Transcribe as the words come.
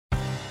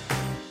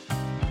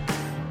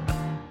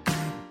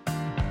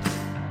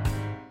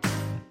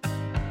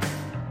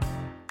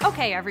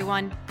Hey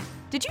everyone,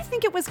 did you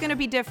think it was going to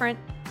be different?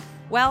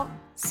 Well,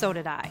 so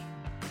did I.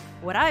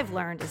 What I've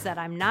learned is that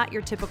I'm not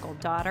your typical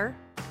daughter,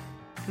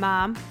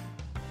 mom,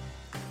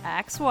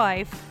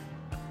 ex-wife,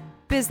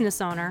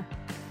 business owner,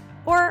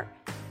 or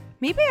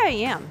maybe I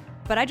am,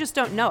 but I just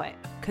don't know it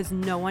because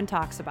no one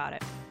talks about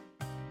it.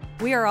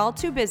 We are all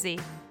too busy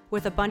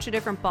with a bunch of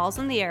different balls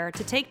in the air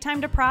to take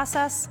time to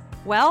process,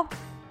 well,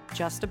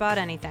 just about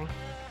anything.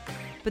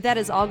 But that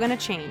is all going to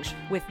change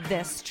with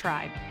this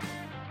tribe.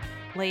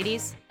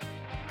 Ladies,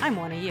 I'm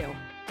one of you.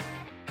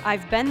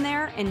 I've been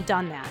there and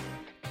done that.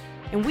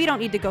 And we don't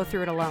need to go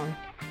through it alone.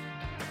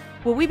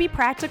 Will we be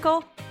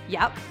practical?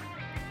 Yep.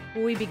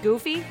 Will we be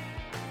goofy?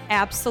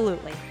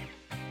 Absolutely.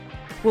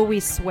 Will we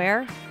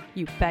swear?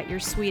 You bet your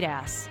sweet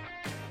ass.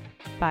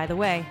 By the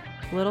way,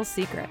 little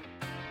secret.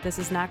 This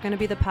is not going to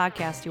be the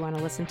podcast you want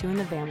to listen to in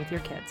the van with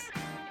your kids.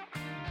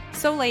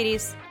 So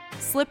ladies,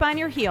 slip on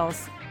your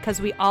heels because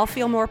we all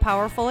feel more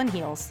powerful in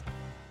heels.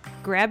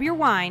 Grab your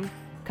wine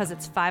because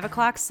it's 5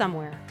 o'clock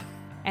somewhere.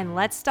 And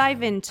let's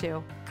dive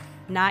into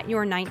Not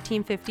Your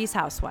 1950s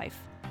Housewife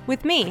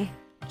with me,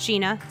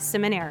 Gina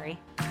Simoneri.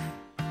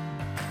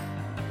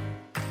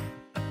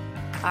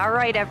 All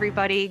right,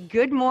 everybody.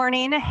 Good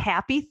morning.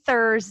 Happy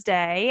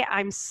Thursday.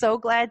 I'm so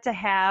glad to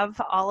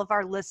have all of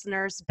our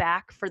listeners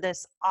back for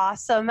this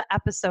awesome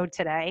episode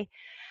today.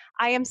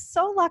 I am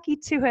so lucky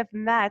to have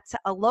met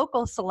a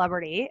local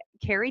celebrity,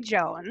 Carrie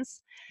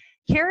Jones.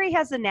 Carrie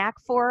has a knack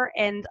for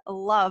and a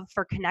love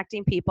for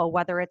connecting people,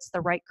 whether it's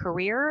the right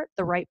career,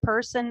 the right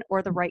person,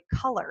 or the right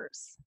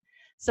colors.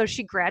 So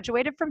she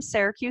graduated from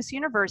Syracuse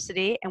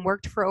University and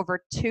worked for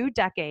over 2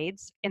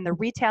 decades in the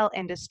retail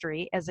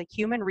industry as a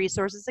human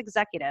resources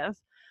executive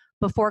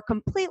before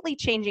completely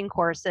changing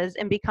courses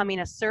and becoming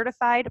a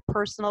certified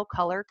personal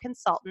color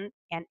consultant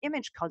and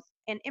image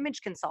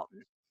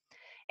consultant.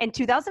 In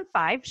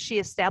 2005, she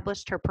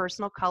established her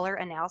personal color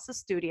analysis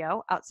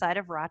studio outside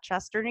of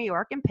Rochester, New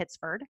York, and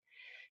Pittsford.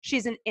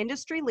 She's an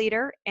industry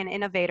leader and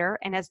innovator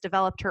and has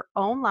developed her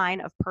own line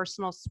of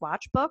personal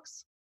swatch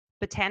books,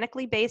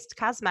 botanically based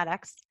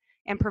cosmetics,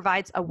 and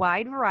provides a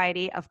wide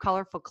variety of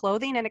colorful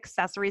clothing and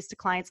accessories to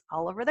clients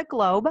all over the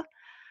globe.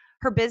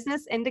 Her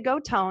business, Indigo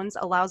Tones,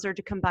 allows her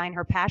to combine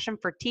her passion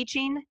for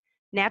teaching,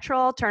 natural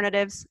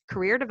alternatives,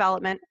 career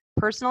development,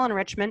 personal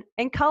enrichment,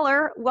 and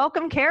color.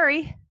 Welcome,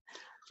 Carrie.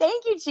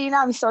 Thank you, Gina.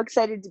 I'm so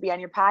excited to be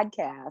on your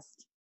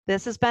podcast.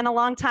 This has been a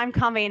long time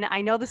coming.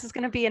 I know this is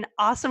going to be an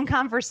awesome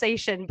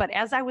conversation, but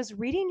as I was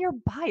reading your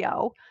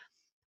bio,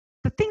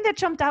 the thing that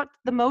jumped out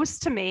the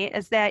most to me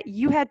is that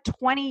you had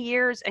 20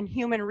 years in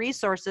human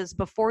resources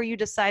before you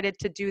decided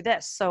to do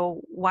this.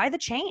 So why the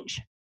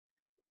change?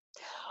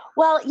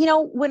 Well,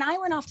 when I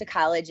went off to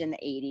college in the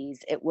 80s,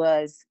 it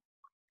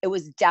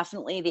was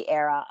definitely the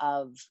era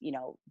of,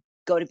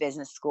 go to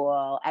business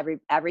school.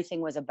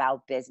 Everything was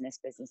about business.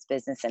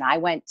 And I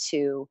went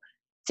to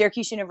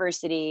Syracuse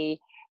University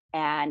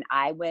and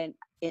I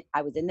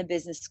was in the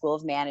business school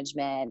of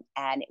management,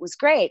 and it was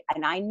great.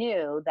 And I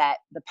knew that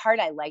the part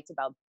I liked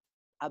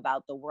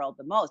about the world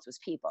the most was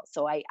people.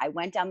 So I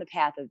went down the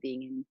path of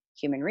being in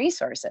human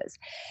resources.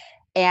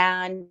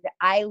 And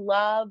I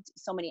loved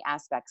so many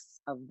aspects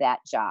of that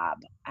job.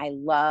 I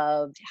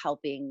loved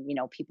helping,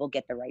 people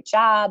get the right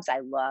jobs. I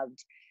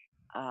loved,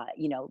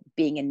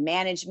 being in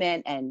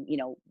management and,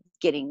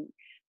 getting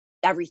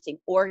everything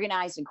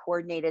organized and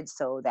coordinated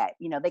so that,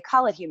 they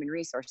call it human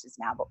resources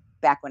now, but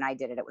back when I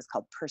did it, it was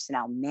called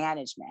personnel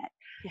management.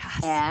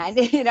 Yes. And,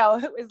 it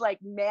was like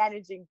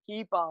managing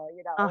people,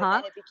 and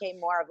then it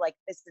became more of like,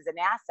 this is an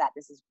asset.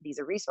 These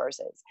are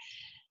resources.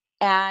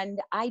 And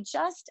I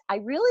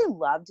really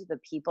loved the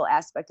people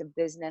aspect of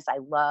business. I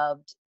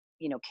loved,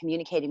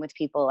 communicating with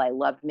people. I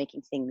loved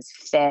making things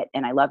fit,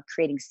 and I loved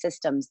creating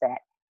systems that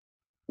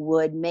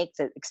would make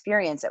the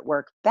experience at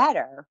work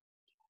better.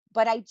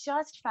 But I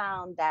just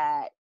found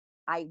that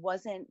I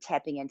wasn't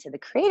tapping into the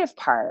creative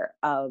part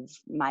of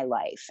my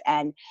life.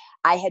 And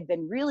I had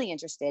been really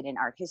interested in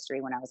art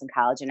history when I was in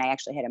college, and I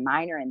actually had a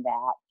minor in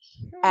that.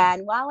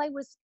 And while I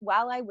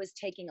was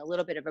taking a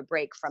little bit of a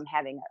break from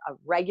having a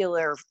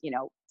regular,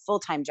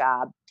 full-time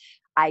job,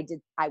 I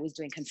was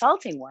doing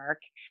consulting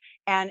work,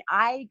 and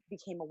I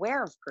became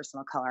aware of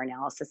personal color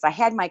analysis. I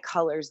had my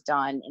colors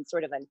done in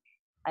sort of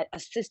a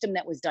system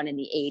that was done in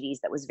the 80s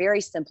that was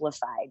very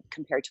simplified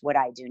compared to what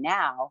I do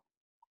now.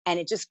 And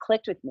it just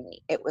clicked with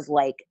me. It was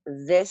like,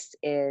 this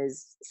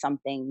is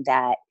something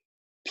that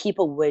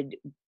people would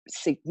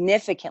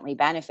significantly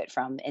benefit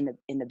from in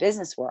the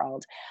business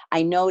world.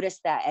 I noticed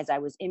that as I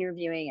was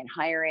interviewing and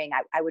hiring,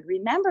 I would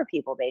remember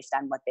people based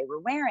on what they were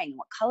wearing,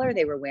 what color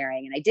they were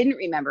wearing. And I didn't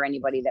remember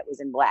anybody that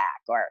was in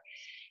black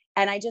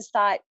and I just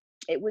thought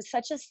it was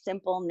such a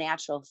simple,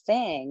 natural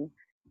thing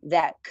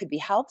that could be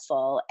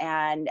helpful.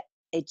 And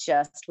it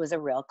just was a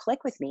real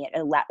click with me.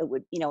 It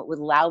would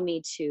allow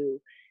me to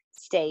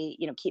stay,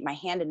 keep my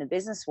hand in the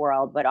business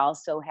world, but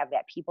also have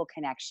that people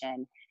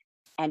connection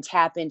and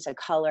tap into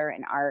color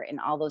and art and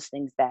all those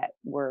things that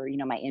were,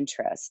 my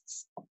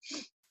interests.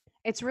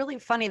 It's really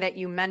funny that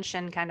you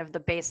mentioned kind of the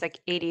basic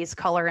 80s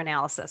color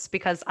analysis,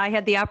 because I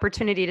had the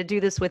opportunity to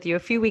do this with you a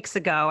few weeks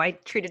ago. I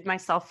treated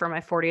myself for my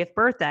 40th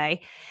birthday.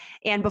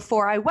 And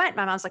before I went,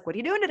 my mom's like, "What are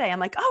you doing today?" I'm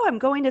like, "Oh, I'm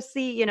going to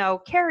see,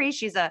 Carrie.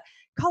 She's a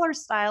color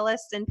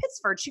stylist in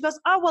Pittsford." She goes,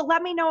 "Oh, well,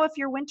 let me know if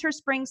you're winter,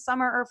 spring,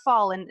 summer, or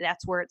fall." And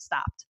that's where it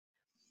stopped.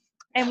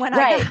 And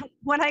Right.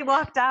 when I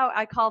walked out,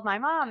 I called my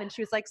mom and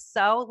she was like,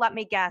 "So let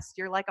me guess,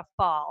 you're like a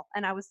fall."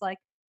 And I was like,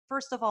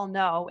 "First of all,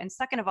 no. And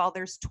second of all,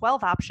 there's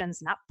 12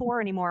 options, not four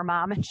anymore,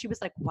 mom." And she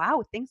was like,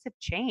 "Wow, things have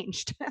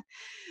changed."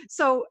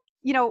 So,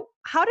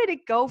 how did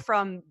it go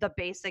from the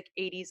basic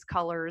 80s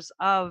colors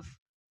of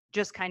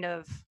just kind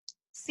of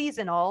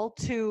seasonal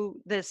to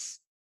this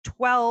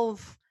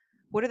 12,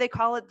 what do they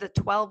call it? The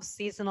 12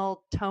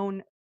 seasonal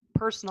tone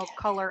personal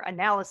color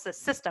analysis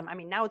system. I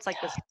mean, now it's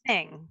like this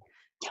thing.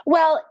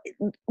 Well,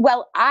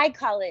 I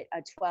call it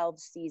a 12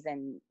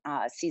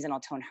 seasonal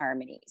tone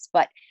harmonies.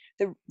 But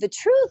the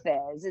truth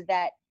is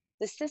that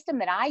the system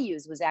that I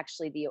use was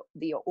actually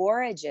the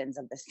origins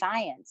of the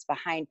science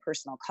behind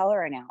personal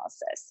color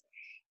analysis.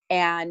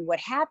 And what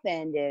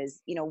happened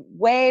is,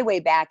 way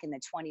back in the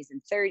 20s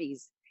and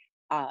 30s,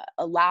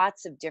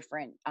 lots of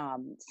different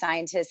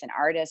scientists and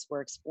artists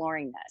were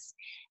exploring this.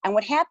 And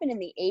what happened in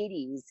the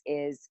 80s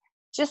is,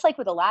 just like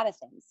with a lot of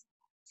things,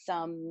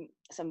 some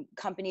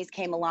companies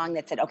came along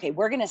that said, okay,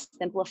 we're going to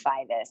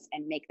simplify this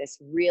and make this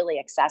really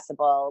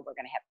accessible. We're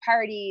going to have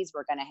parties.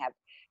 We're going to have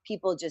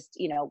people just,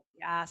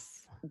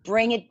 Yes.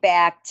 bring it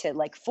back to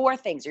like four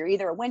things. You're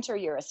either a winter,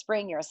 you're a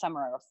spring, you're a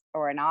summer,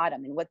 or an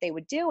autumn. And what they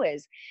would do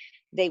is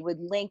they would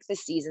link the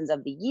seasons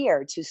of the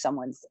year to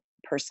someone's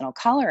personal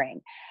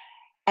coloring.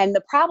 And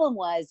the problem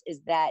is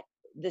that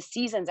the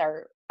seasons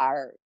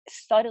are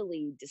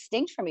subtly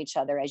distinct from each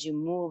other as you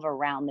move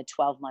around the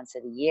 12 months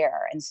of the year.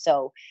 And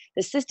so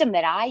the system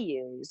that I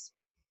use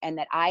and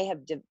that I have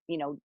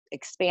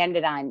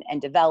expanded on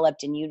and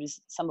developed and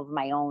used some of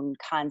my own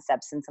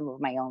concepts and some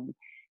of my own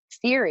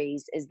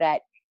theories is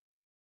that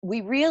we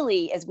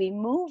really, as we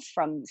move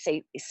from,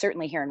 say,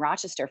 certainly here in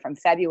Rochester, from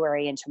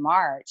February into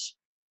March,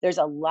 there's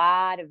a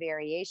lot of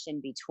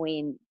variation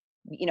between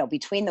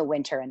the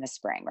winter and the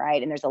spring,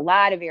 right? And there's a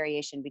lot of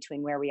variation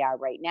between where we are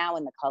right now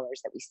and the colors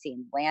that we see in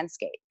the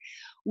landscape.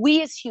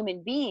 We as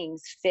human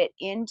beings fit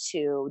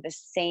into the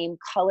same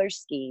color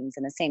schemes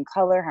and the same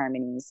color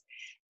harmonies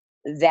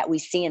that we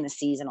see in the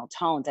seasonal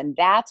tones. And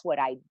that's what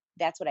I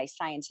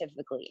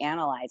scientifically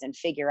analyze and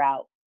figure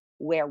out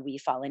where we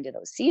fall into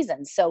those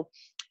seasons. So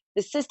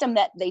the system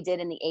that they did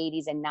in the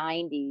 80s and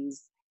 90s,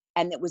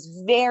 and it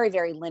was very,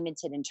 very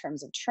limited in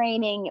terms of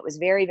training, it was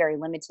very, very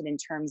limited in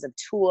terms of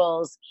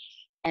tools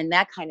and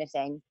that kind of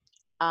thing,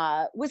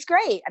 was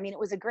great. I mean,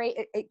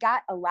 it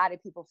got a lot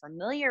of people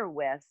familiar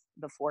with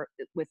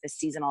the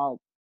seasonal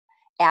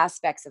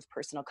aspects of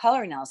personal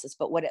color analysis,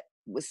 but what it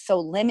was so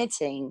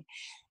limiting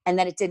and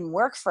that it didn't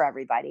work for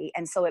everybody.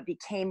 And so it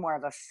became more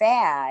of a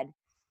fad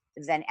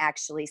than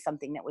actually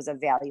something that was a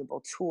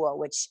valuable tool,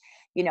 which,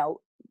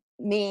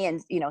 me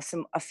and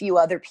a few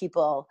other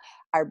people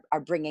are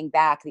bringing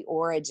back the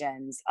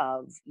origins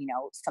of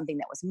something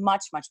that was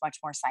much, much, much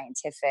more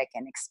scientific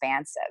and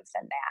expansive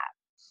than that.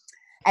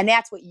 And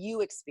that's what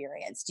you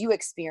experienced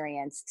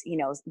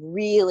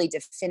really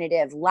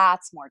definitive,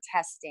 lots more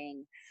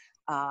testing,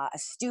 a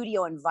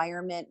studio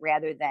environment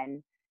rather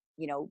than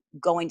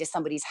going to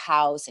somebody's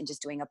house and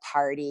just doing a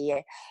party.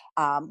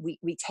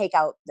 We take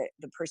out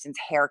the person's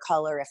hair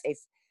color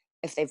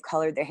if they've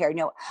colored their hair.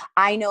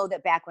 I know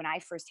that back when I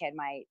first had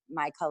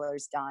my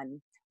colors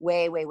done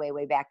way, way, way,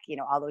 way back,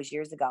 all those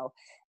years ago,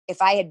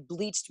 if I had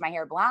bleached my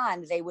hair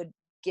blonde, they would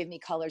give me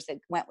colors that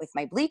went with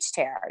my bleached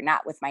hair,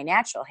 not with my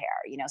natural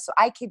hair. So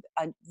I keep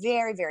a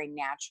very, very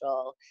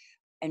natural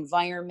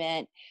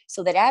environment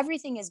so that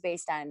everything is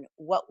based on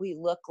what we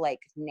look like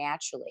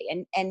naturally.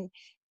 And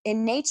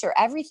in nature,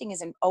 everything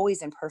is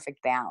always in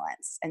perfect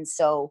balance. And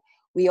so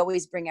we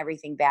always bring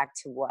everything back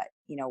to what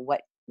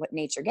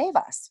nature gave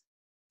us.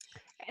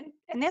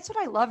 And that's what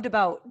I loved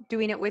about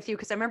doing it with you.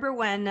 Cause I remember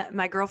when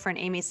my girlfriend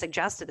Amy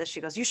suggested this,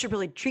 she goes, "You should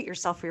really treat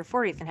yourself for your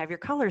 40th and have your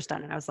colors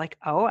done." And I was like,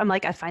 "Oh,"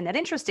 I find that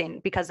interesting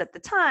because at the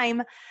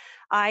time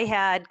I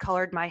had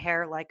colored my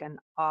hair like an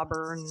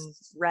auburn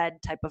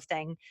red type of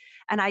thing.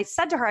 And I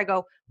said to her, I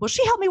go, "Will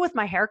she help me with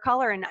my hair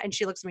color?" And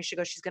she looks at me, she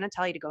goes, "She's going to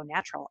tell you to go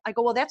natural." I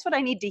go, "Well, that's what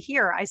I need to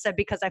hear." I said,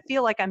 "Because I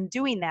feel like I'm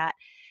doing that."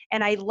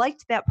 And I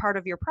liked that part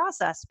of your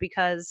process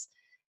because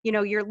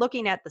you're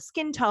looking at the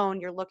skin tone,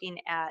 you're looking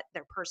at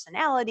their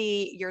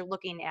personality, you're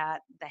looking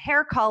at the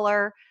hair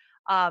color.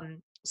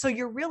 So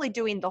you're really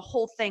doing the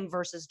whole thing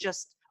versus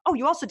just, oh,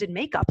 you also did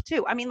makeup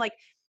too. I mean, like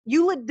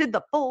you did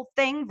the full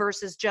thing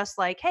versus just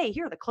like, hey,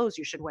 here are the clothes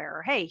you should wear,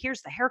 or hey,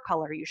 here's the hair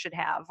color you should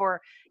have.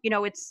 Or,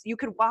 you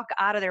could walk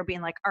out of there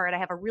being like, all right, I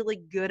have a really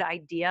good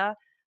idea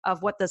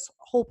of what this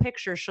whole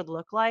picture should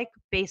look like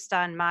based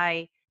on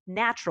my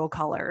natural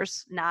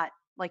colors, not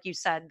like you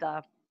said,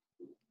 the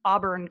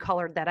auburn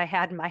colored that I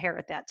had in my hair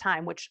at that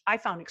time, which I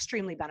found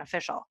extremely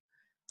beneficial.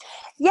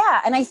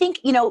 Yeah. And I think,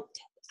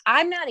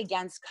 I'm not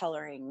against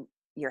coloring,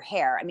 your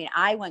hair. I mean,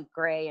 I went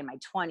gray in my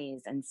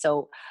 20s. And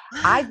so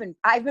I've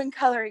been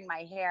coloring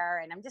my hair,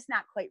 and I'm just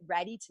not quite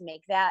ready to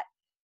make that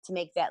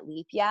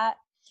leap yet.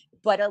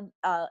 But,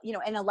 you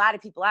know, and a lot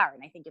of people are,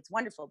 and I think it's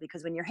wonderful,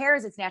 because when your hair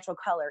is its natural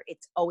color,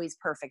 it's always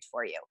perfect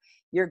for you.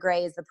 Your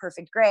gray is the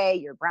perfect gray.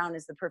 Your brown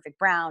is the perfect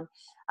brown.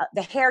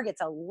 The hair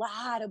gets a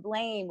lot of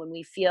blame when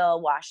we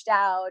feel washed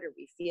out, or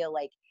we feel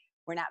like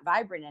we're not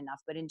vibrant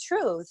enough. But in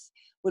truth,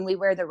 when we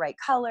wear the right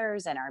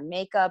colors and our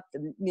makeup,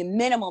 the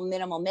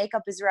minimal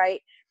makeup is right,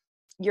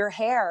 your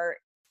hair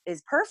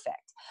is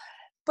perfect.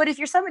 But if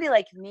you're somebody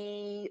like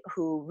me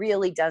who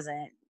really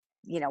doesn't,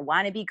 you know,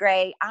 want to be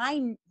gray,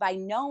 by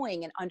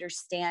knowing and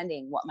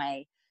understanding what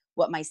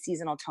my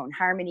seasonal tone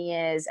harmony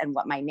is and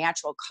what my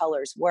natural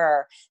colors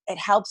were, it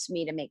helps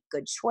me to make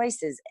good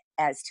choices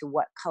as to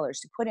what colors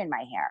to put in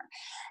my hair.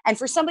 And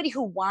for somebody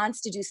who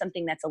wants to do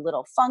something that's a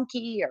little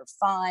funky or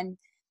fun,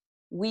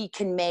 we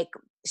can make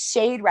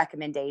shade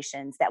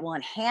recommendations that will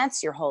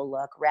enhance your whole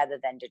look rather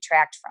than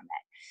detract from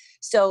it.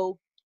 So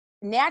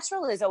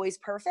natural is always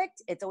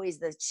perfect. It's always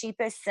the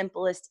cheapest,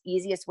 simplest,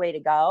 easiest way to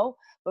go.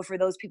 But for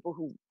those people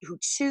who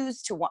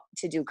choose to want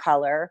to do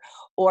color,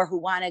 or who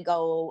want to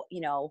go,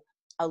 you know,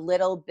 a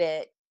little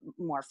bit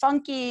more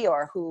funky,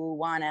 or who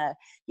want to,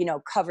 you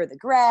know, cover the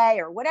gray,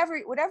 or whatever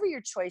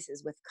your choice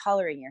is with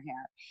coloring your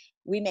hair,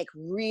 we make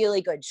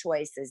really good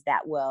choices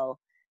that will,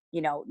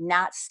 you know,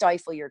 not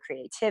stifle your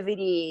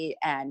creativity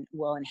and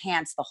will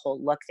enhance the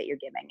whole look that you're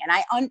giving. And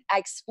I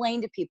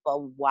explain to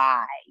people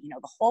why, you know,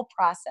 the whole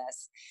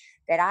process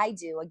that I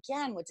do.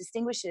 Again, what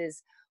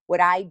distinguishes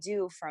what I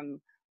do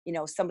from, you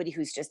know, somebody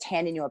who's just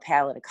handing you a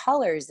palette of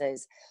colors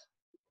is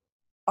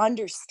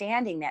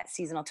understanding that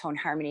seasonal tone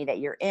harmony that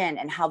you're in,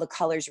 and how the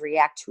colors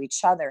react to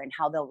each other, and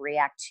how they'll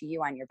react to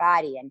you on your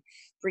body, and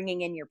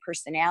bringing in your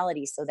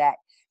personality, so that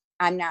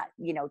I'm not,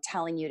 you know,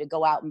 telling you to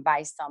go out and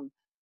buy some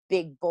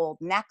big bold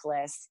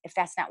necklace if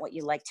that's not what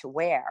you like to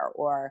wear,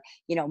 or,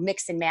 you know,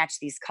 mix and match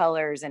these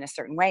colors in a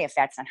certain way if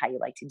that's not how you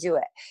like to do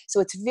it. So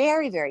it's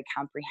very, very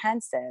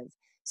comprehensive,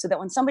 so that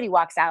when somebody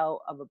walks out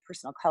of a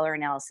personal color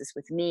analysis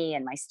with me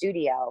in my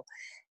studio,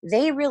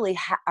 they really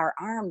are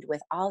armed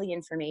with all the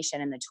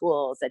information and the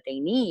tools that they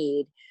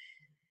need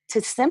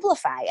to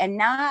simplify, and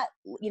not,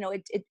 you know,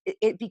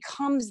 it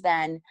becomes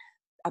then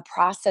a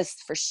process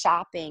for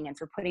shopping and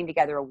for putting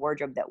together a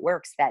wardrobe that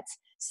works, that's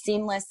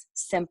seamless,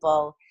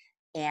 simple,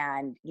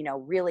 and, you know,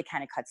 really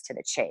kind of cuts to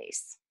the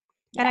chase.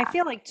 And I Yeah.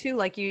 feel like too,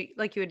 like you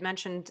had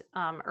mentioned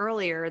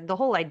earlier, the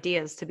whole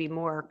idea is to be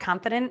more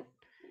confident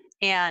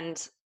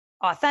and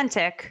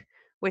authentic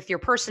with your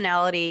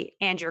personality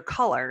and your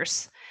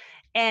colors.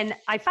 And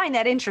I find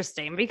that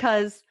interesting,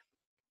 because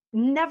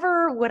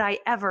never would I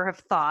ever have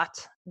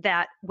thought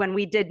that when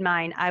we did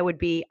mine, I would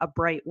be a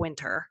bright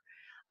winter.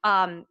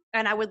 And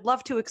I would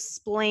love to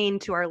explain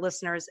to our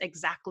listeners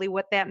exactly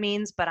what that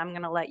means, but I'm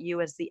going to let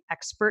you, as the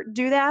expert,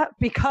 do that.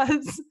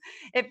 Because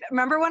if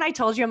remember when I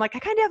told you, I'm like, I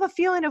kind of have a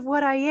feeling of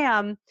what I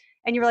am,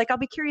 and you were like, I'll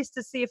be curious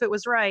to see if it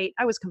was right.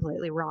 I was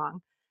completely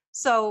wrong.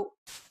 So,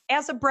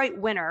 as a bright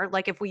winter,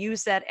 like if we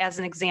use that as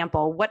an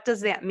example, what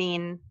does that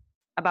mean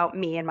about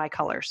me and my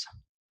colors?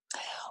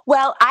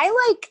 Well,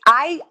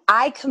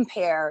 I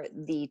compare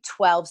the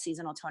 12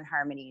 seasonal tone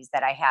harmonies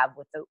that I have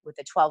with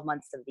the 12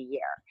 months of the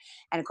year.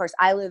 And of course,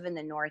 I live in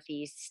the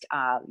Northeast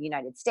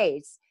United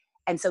States.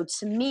 And so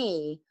to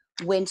me,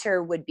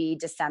 winter would be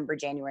December,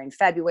 January, and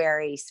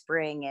February.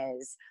 Spring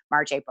is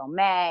March, April,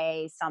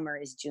 May. Summer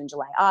is June,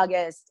 July,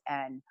 August.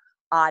 And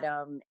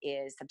autumn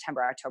is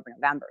September, October,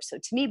 November. So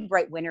to me,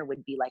 bright winter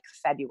would be like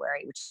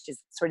February, which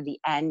is sort of the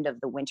end of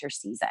the winter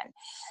season.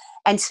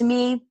 And to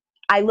me,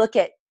 I look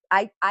at,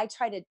 I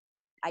try to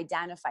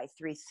identify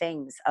three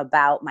things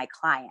about my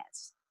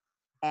clients.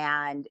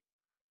 And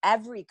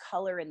every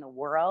color in the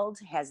world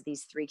has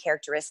these three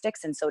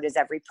characteristics, and so does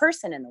every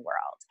person in the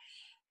world.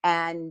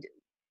 And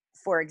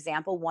for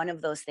example, one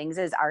of those things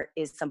is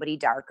somebody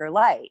dark or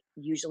light.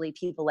 Usually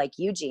people like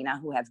you, Gina,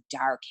 who have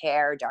dark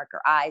hair,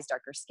 darker eyes,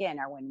 darker skin,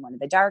 are in one of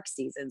the dark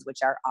seasons, which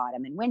are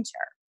autumn and winter.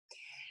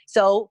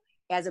 So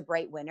as a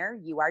bright winter,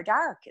 you are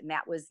dark, and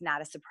that was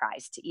not a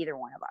surprise to either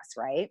one of us,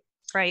 right?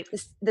 Right.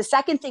 The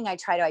second thing I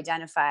try to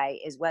identify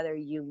is whether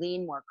you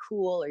lean more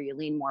cool or you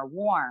lean more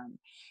warm.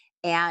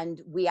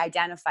 And we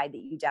identified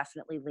that you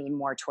definitely lean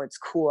more towards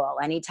cool.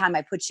 Anytime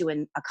I put you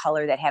in a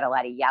color that had a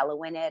lot of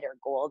yellow in it or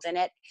gold in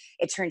it,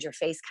 it turned your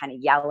face kind of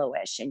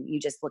yellowish and you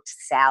just looked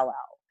sallow.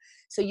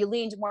 So you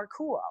leaned more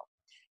cool.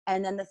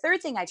 And then the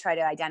third thing I try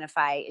to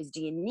identify is, do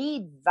you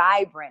need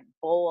vibrant,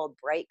 bold,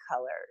 bright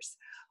colors?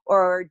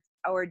 Or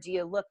do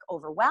you look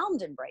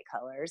overwhelmed in bright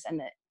colors,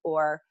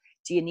 or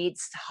do you need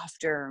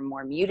softer,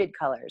 more muted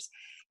colors?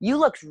 You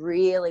looked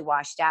really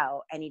washed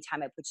out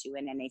anytime I put you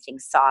in anything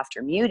soft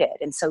or muted.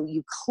 And so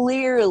you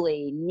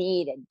clearly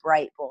needed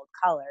bright, bold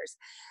colors.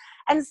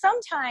 And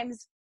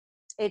sometimes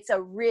it's a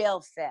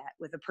real fit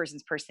with a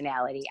person's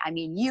personality. I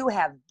mean, you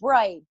have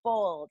bright,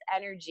 bold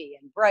energy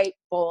and bright,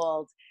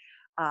 bold,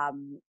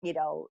 you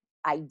know,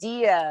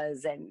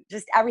 ideas, and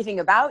just everything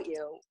about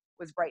you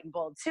was bright and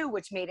bold too,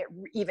 which made it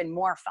even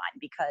more fun,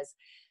 because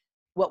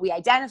what we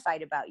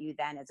identified about you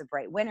then as a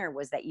bright winner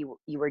was that you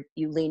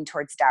lean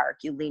towards dark,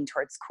 you lean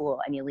towards cool,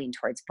 and you lean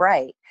towards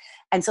bright.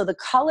 And so the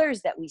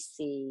colors that we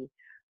see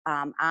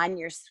on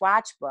your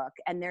swatch book,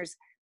 and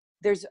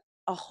there's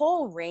a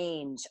whole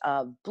range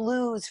of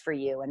blues for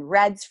you and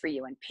reds for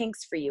you and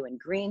pinks for you and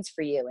greens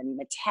for you and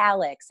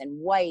metallics and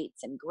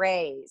whites and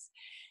grays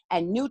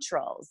and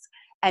neutrals.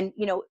 And,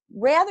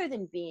 rather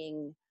than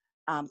being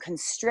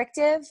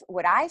constrictive,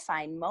 what I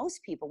find most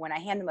people, when I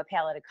hand them a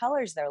palette of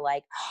colors, they're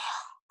like,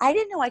 I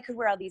didn't know I could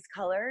wear all these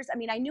colors. I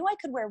mean, I knew I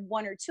could wear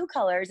one or two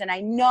colors, and I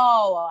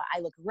know I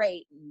look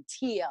great in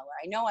teal, or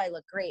I know I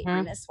look great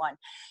in this one.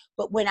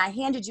 But when I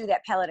handed you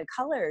that palette of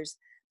colors,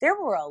 there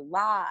were a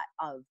lot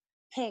of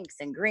pinks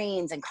and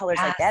greens and colors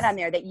like that on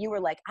there that you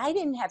were like, I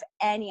didn't have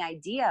any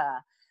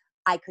idea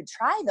I could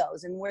try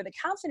those. And where the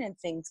confidence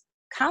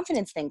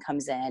thing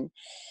comes in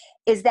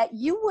is that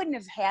you wouldn't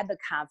have had the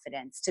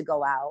confidence to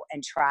go out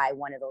and try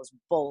one of those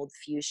bold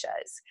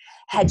fuchsias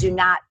had you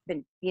not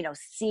been,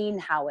 seen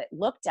how it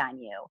looked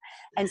on you.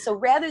 And so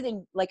rather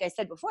than, like I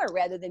said before,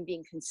 rather than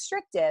being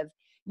constrictive,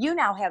 you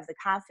now have the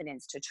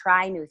confidence to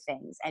try new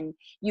things, and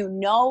you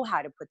know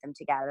how to put them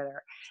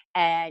together,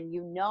 and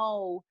you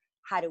know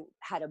how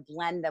to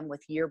blend them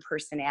with your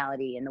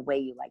personality and the way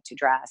you like to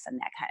dress and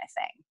that kind of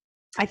thing.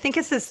 I think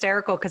it's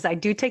hysterical because I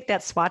do take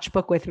that swatch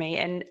book with me,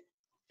 and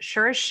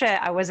sure as shit,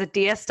 I was at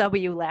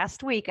DSW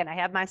last week and I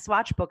had my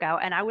swatch book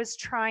out and I was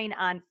trying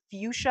on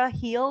fuchsia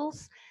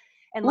heels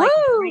and like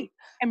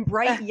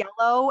bright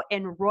yellow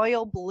and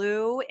royal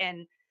blue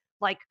and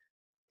like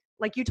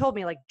you told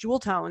me, like jewel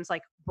tones,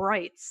 like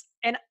brights.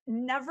 And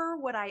never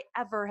would I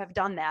ever have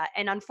done that.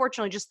 And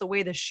unfortunately, just the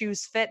way the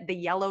shoes fit, the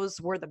yellows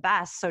were the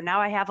best. So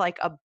now I have like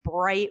a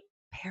bright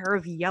pair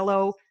of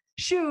yellow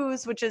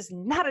shoes, which is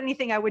not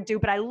anything I would do,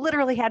 but I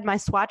literally had my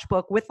swatch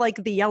book with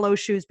like the yellow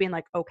shoes being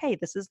like, okay,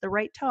 this is the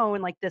right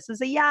tone. Like this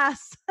is a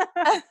yes.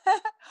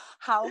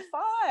 How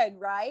fun,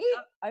 right?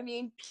 I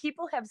mean,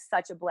 people have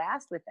such a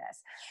blast with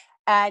this.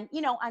 And,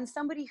 on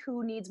somebody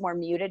who needs more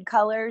muted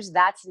colors,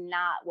 that's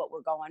not what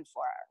we're going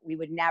for. We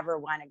would never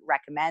want to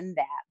recommend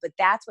that. But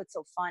that's what's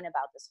so fun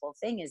about this whole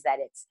thing is that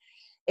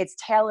it's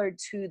tailored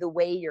to the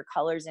way your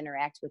colors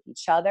interact with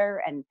each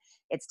other. And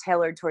it's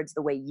tailored towards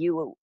the way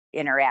you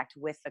interact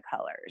with the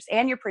colors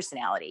and your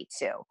personality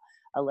too,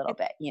 a little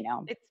bit.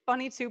 It's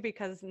funny too,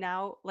 because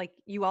now like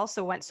you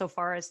also went so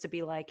far as to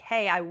be like,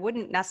 hey, I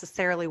wouldn't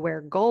necessarily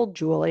wear gold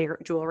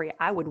jewelry.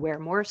 I would wear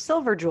more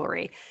silver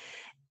jewelry,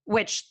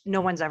 which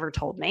no one's ever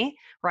told me,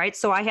 right?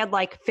 So I had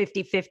like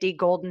 50-50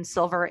 gold and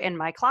silver in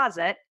my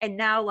closet. And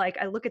now like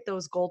I look at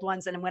those gold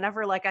ones, and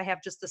whenever like I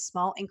have just a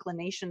small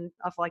inclination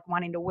of like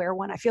wanting to wear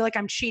one, I feel like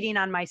I'm cheating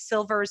on my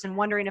silvers and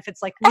wondering if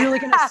it's like really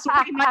going to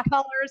sway my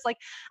colors. Like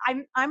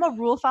I'm a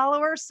rule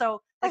follower.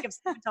 So like if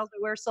someone tells me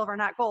wear silver,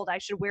 not gold, I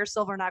should wear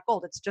silver, not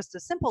gold. It's just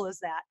as simple as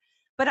that.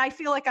 But I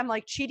feel like I'm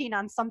like cheating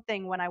on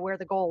something when I wear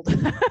the gold.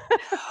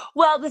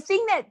 Well, the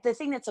thing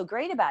that's so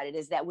great about it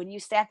is that when you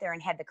sat there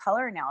and had the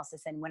color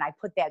analysis, and when I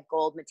put that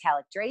gold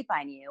metallic drape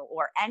on you,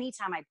 or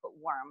anytime I put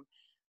warm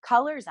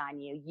colors on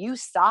you, you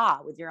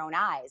saw with your own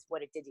eyes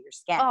what it did to your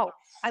skin. Oh,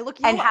 I look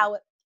yellow. And how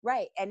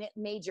and it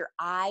made your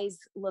eyes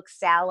look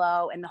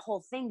sallow and the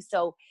whole thing.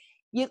 So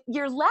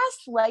you're less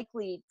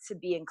likely to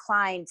be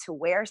inclined to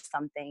wear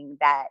something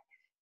that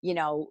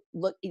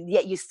look,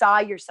 yet you saw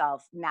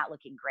yourself not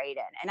looking great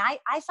in. And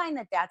I find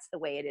that that's the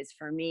way it is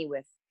for me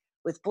with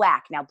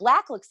black. Now,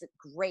 black looks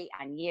great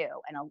on you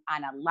and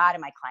on a lot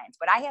of my clients,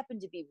 but I happen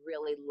to be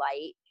really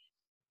light,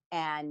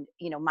 and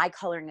my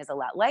coloring is a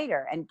lot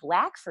lighter, and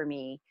black for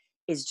me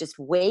is just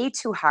way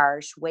too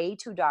harsh, way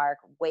too dark,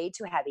 way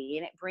too heavy,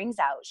 and it brings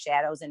out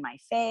shadows in my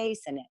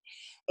face, and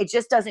it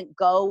just doesn't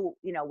go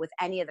with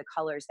any of the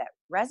colors that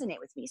resonate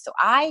with me. So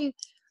I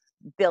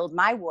build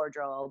my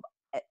wardrobe,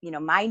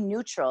 my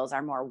neutrals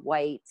are more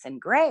whites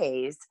and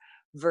grays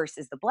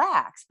versus the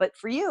blacks. But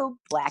for you,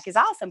 black is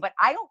awesome. But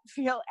I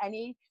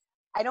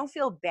don't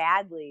feel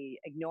badly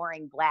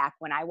ignoring black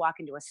when I walk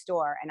into a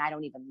store and I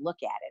don't even look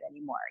at it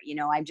anymore.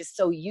 I'm just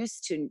so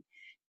used to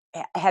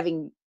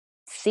having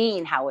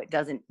seen how it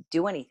doesn't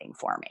do anything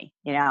for me,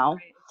 Right.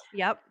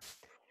 Yep.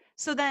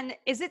 So then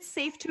is it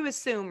safe to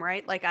assume,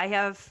 right? Like I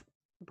have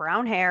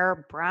brown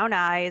hair, brown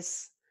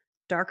eyes,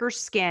 darker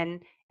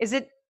skin. Is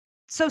it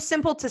so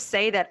simple to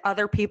say that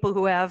other people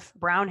who have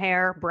brown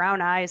hair, brown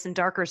eyes, and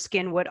darker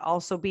skin would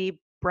also be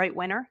bright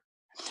winner?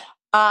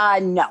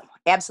 No,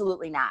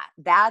 absolutely not.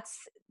 That's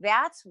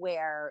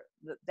where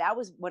that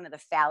was one of the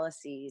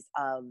fallacies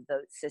of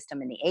the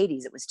system in the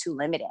 80s. It was too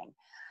limiting.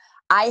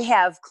 I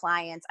have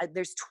clients,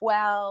 there's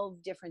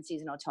 12 different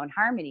seasonal tone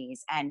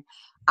harmonies, and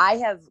I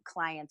have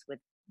clients with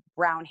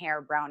brown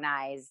hair, brown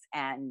eyes,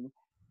 and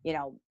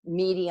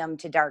medium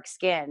to dark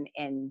skin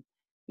in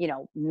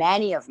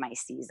many of my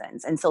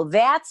seasons. And so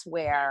that's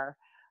where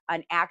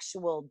an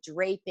actual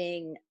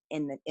draping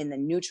in the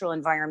neutral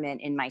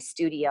environment in my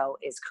studio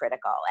is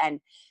critical. And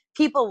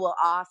people will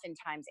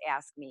oftentimes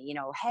ask me,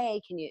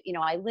 hey, can you,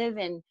 I live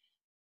in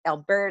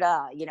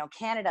Alberta,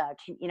 Canada,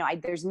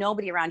 there's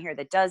nobody around here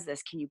that does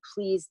this. Can you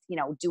please,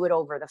 do it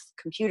over the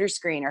computer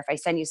screen, or if I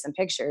send you some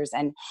pictures?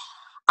 And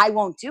I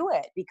won't do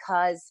it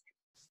because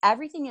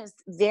everything is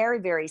very,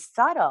 very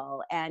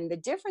subtle. And the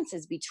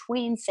differences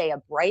between, say,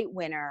 a bright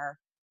winter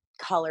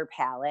color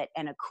palette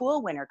and a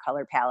cool winter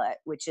color palette,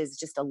 which is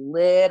just a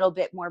little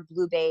bit more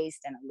blue based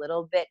and a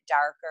little bit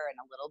darker and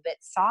a little bit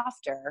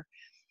softer.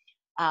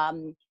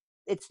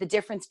 It's the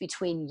difference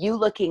between you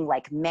looking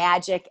like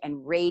magic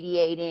and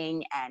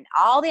radiating and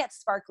all that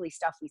sparkly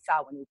stuff we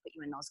saw when we put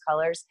you in those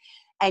colors,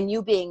 and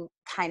you being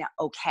kind of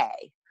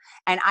okay.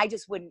 And I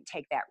just wouldn't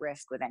take that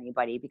risk with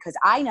anybody, because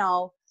I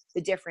know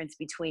the difference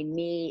between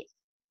me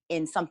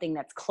in something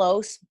that's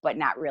close but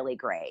not really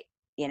great,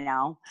 and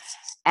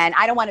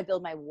I don't want to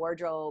build my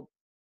wardrobe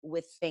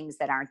with things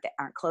that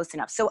aren't close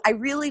enough. So I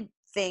really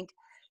think,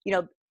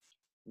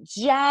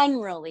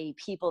 generally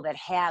people that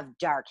have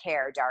dark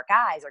hair, dark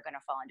eyes are going to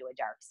fall into a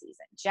dark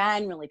season.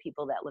 Generally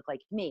people that look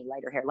like me,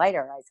 lighter hair,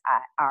 lighter eyes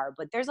are,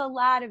 but there's a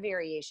lot of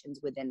variations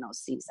within those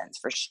seasons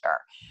for sure.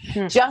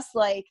 Just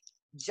like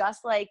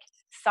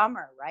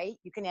summer, right?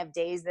 You can have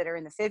days that are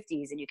in the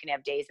 50s and you can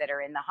have days that are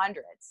in the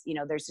hundreds.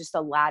 There's just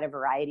a lot of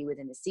variety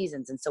within the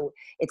seasons. And so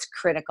it's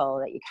critical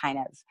that you kind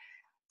of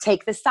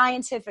take the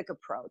scientific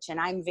approach. And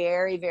I'm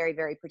very, very,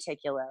 very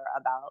particular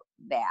about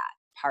that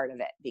part of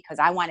it, because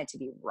I want it to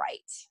be right.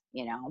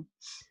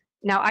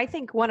 Now, I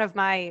think one of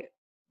my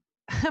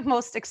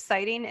most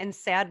exciting and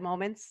sad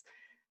moments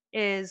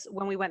is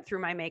when we went through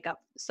my makeup.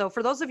 So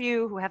for those of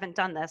you who haven't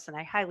done this, and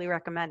I highly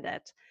recommend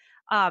it,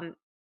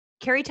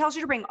 Carrie tells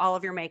you to bring all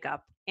of your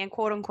makeup and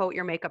quote unquote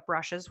your makeup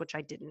brushes, which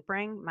I didn't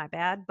bring, my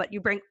bad, but you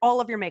bring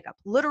all of your makeup,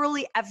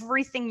 literally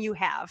everything you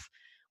have,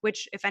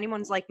 which if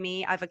anyone's like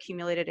me, I've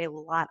accumulated a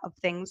lot of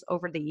things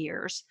over the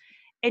years.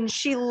 And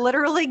she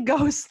literally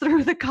goes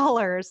through the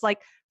colors, like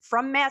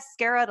from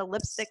mascara to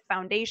lipstick,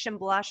 foundation,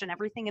 blush, and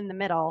everything in the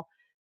middle,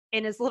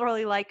 and is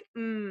literally like,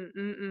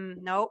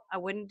 nope, I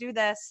wouldn't do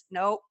this.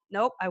 Nope,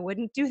 I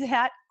wouldn't do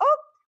that. Oh,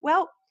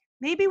 well,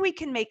 maybe we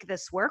can make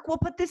this work. We'll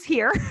put this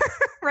here,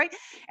 right?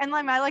 And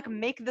like my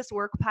make this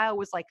work pile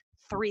was like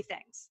 3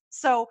 things.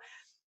 So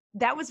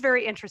that was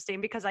very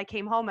interesting, because I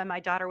came home and my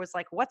daughter was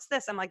like, what's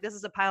this? I'm like, this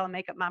is a pile of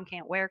makeup mom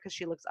can't wear because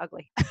she looks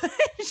ugly.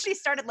 She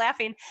started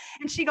laughing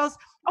and she goes,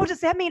 oh,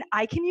 does that mean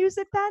I can use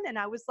it then? And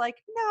I was like,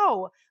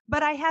 no,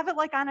 but I have it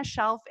like on a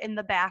shelf in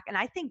the back. And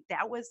I think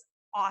that was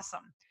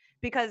awesome,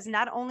 because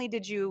not only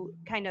did you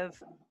kind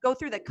of go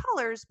through the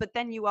colors, but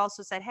then you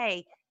also said,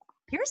 hey,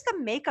 here's the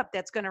makeup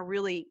that's going to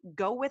really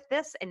go with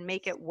this and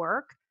make it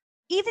work,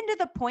 even to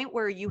the point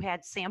where you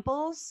had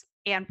samples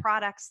and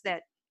products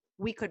that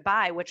we could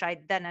buy, which I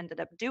then ended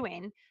up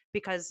doing,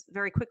 because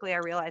very quickly I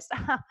realized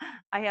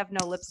I have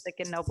no lipstick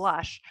and no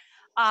blush.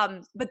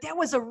 But that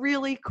was a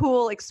really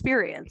cool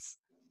experience.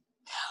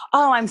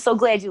 Oh, I'm so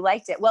glad you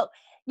liked it. Well,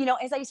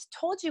 as I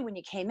told you when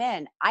you came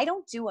in, I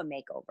don't do a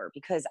makeover,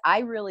 because I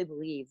really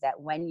believe that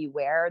when you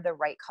wear the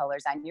right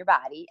colors on your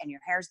body and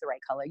your hair's the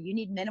right color, you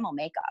need minimal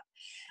makeup.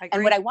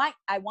 And what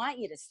I want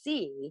you to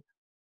see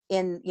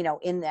in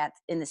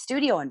the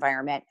studio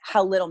environment,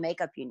 how little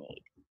makeup you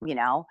need,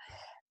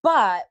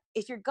 But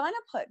if you're going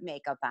to put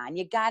makeup on,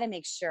 you got to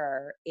make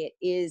sure it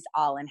is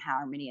all in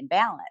harmony and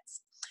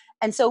balance.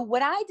 And so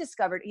what I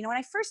discovered, when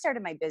I first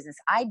started my business,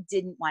 I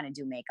didn't want to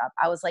do makeup.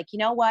 I was like, you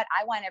know what?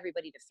 I want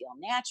everybody to feel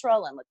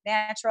natural and look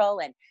natural.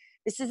 And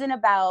this isn't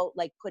about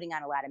like putting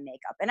on a lot of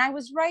makeup. And I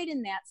was right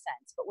in that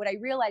sense. But what I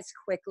realized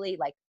quickly,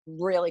 like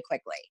really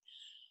quickly,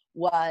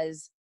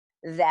 was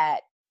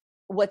that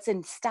what's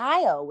in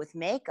style with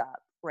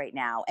makeup right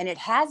now, and it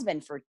has been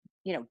for,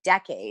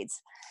 decades,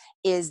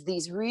 is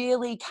these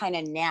really kind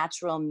of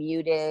natural,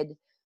 muted,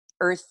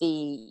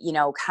 earthy,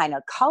 kind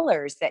of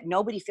colors that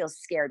nobody feels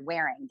scared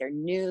wearing. They're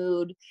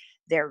nude,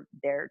 they're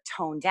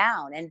toned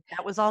down. And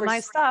that was all my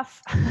stuff.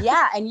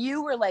 Yeah. And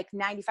you were like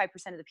 95%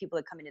 of the people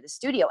that come into the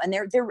studio, and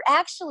they're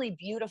actually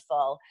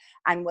beautiful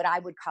on what I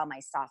would call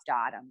my soft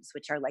autumns,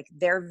 which are like,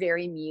 they're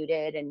very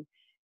muted and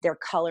they're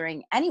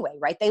coloring anyway,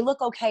 right? They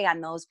look okay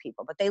on those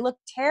people, but they look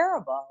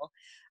terrible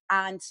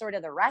on sort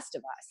of the rest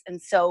of us. And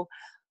so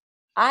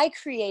I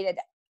created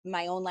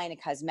my own line of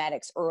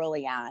cosmetics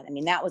early on. I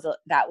mean, that was a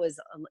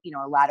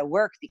lot of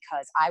work,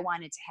 because I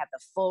wanted to have the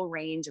full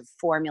range of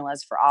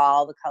formulas for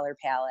all the color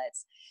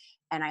palettes.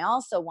 And I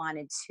also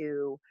wanted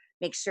to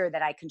make sure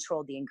that I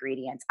controlled the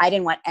ingredients. I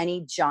didn't want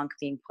any junk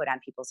being put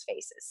on people's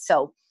faces.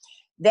 So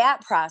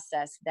that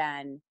process,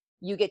 then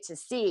you get to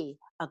see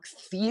a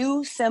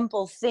few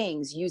simple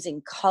things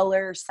using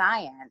color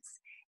science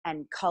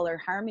and color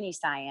harmony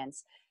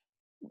science,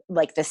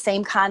 like the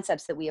same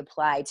concepts that we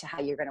apply to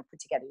how you're going to put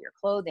together your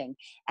clothing,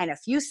 and a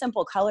few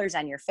simple colors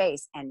on your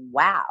face. And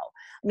wow,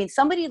 I mean,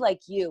 somebody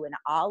like you and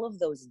all of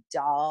those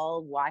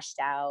dull, washed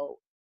out,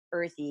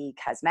 earthy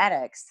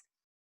cosmetics,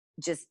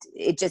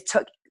 it just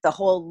took the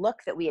whole look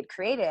that we had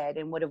created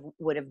and would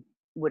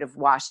have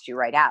washed you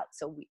right out.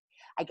 So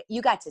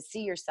you got to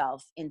see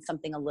yourself in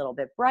something a little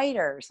bit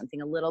brighter,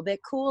 something a little bit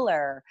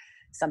cooler,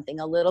 something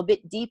a little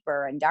bit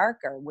deeper and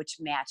darker, which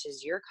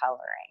matches your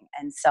coloring.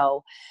 And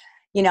so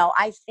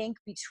I think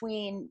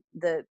between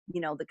the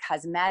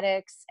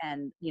cosmetics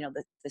and,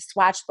 the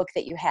swatch book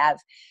that you have,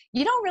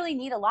 you don't really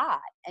need a lot.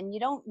 And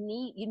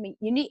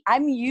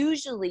I'm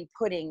usually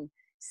putting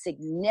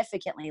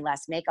significantly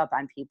less makeup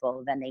on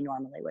people than they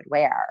normally would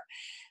wear.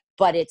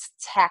 But it's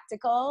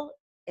tactical,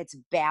 it's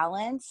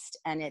balanced,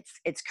 and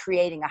it's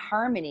creating a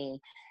harmony.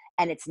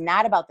 And it's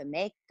not about the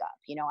makeup.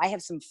 I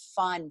have some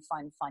fun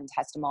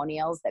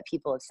testimonials that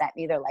people have sent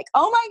me. They're like,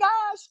 oh my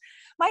gosh,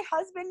 my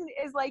husband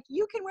is like,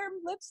 you can wear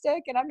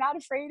lipstick and I'm not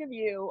afraid of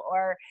you.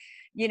 Or,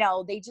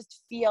 they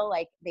just feel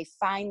like they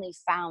finally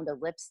found a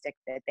lipstick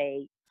that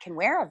they can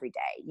wear every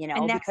day,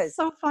 And that's because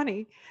so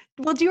funny.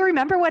 Well, do you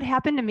remember what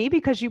happened to me?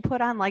 Because you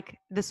put on like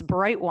this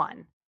bright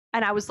one.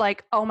 And I was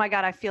like, oh my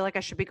God, I feel like I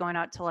should be going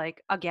out to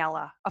like a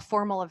gala, a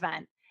formal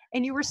event.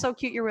 And you were so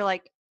cute. You were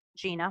like,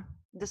 Gina,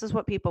 this is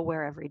what people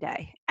wear every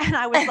day. And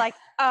I was like,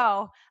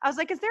 oh, I was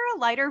like, is there a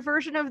lighter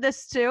version of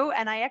this too?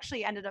 And I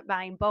actually ended up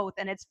buying both.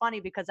 And it's funny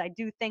because I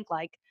do think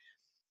like,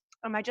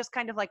 am I just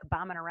kind of like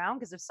bombing around?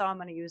 Because if so, I'm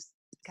going to use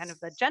kind of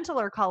the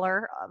gentler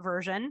color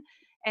version.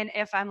 And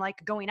if I'm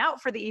like going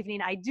out for the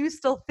evening, I do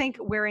still think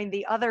wearing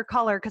the other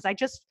color because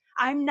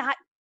I'm not,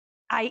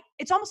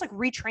 it's almost like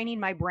retraining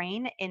my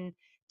brain in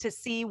to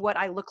see what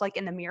I look like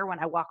in the mirror when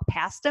I walk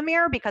past a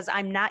mirror because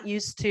I'm not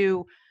used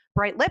to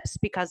bright lips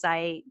because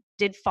I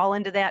did fall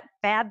into that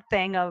bad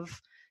thing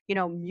of,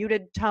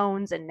 muted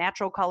tones and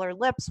natural color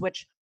lips,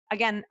 which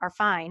again are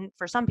fine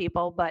for some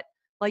people. But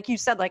like you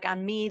said, like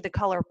on me, the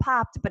color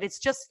popped, but it's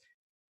just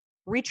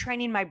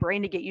retraining my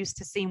brain to get used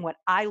to seeing what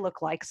I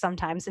look like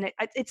sometimes. And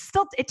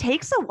it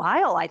takes a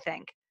while, I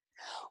think.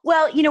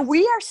 Well,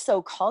 we are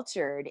so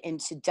cultured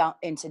into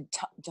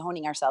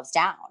toning ourselves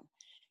down.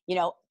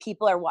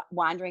 People are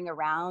wandering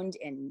around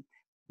in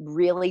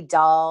really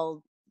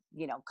dull,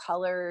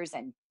 colors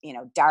and,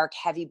 dark,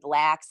 heavy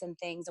blacks and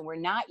things. And we're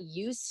not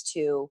used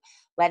to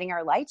letting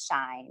our light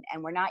shine,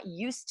 and we're not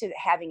used to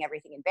having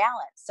everything in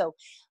balance. So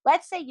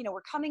let's say,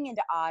 we're coming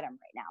into autumn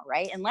right now,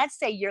 right? And let's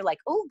say you're like,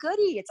 oh,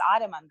 goody, it's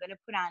autumn. I'm going to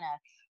put on a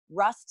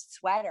rust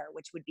sweater,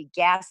 which would be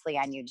ghastly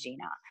on you,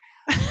 Gina.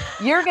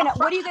 What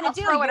are you gonna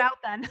do? Throw it out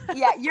then.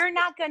 Yeah, you're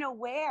not gonna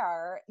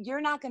wear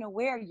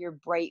your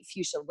bright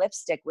fuchsia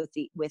lipstick with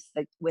the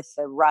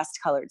rust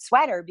colored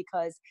sweater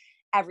because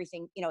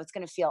everything, it's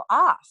gonna feel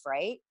off,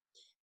 right?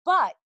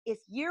 But if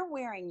you're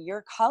wearing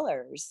your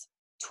colors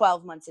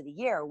 12 months of the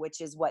year, which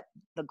is what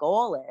the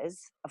goal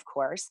is, of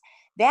course,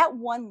 that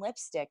one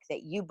lipstick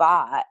that you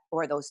bought,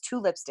 or those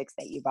two lipsticks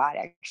that you bought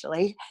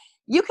actually,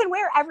 you can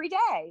wear every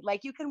day.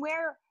 Like you can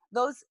wear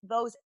those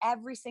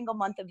every single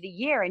month of the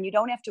year, and you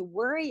don't have to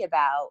worry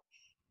about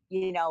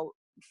you know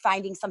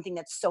finding something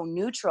that's so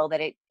neutral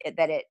that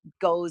it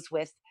goes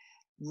with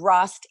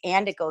rust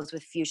and it goes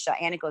with fuchsia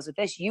and it goes with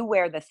this. You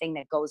wear the thing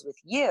that goes with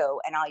you,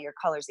 and all your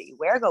colors that you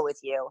wear go with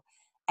you,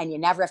 and you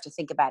never have to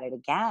think about it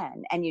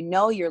again, and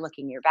you're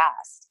looking your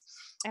best.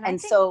 And I And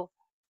think, so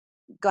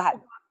go ahead.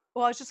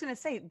 well, I was just going to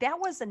say that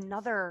was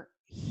another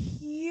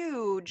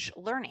huge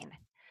learning.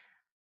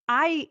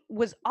 I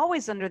was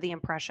always under the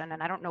impression,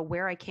 and I don't know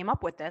where I came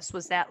up with this,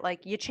 was that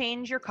like you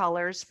change your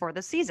colors for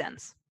the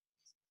seasons.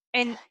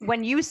 And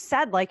when you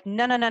said like,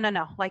 no, no, no, no,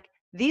 no, like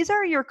these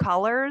are your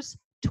colors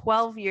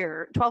 12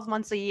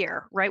 months a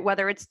year, right?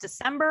 Whether it's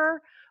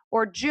December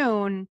or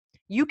June,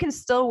 you can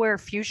still wear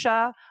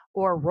fuchsia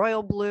or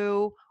royal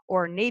blue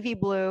or navy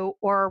blue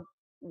or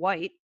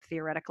white,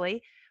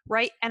 theoretically,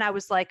 right? And I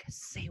was like,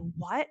 say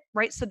what?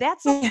 Right. So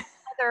that's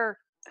another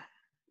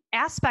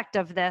aspect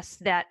of this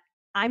that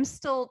I'm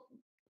still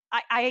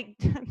I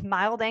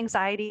mild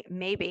anxiety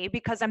maybe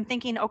because I'm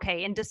thinking,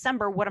 okay, in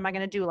December, what am I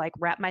going to do? Like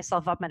wrap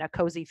myself up in a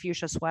cozy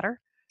fuchsia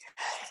sweater?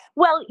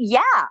 Well,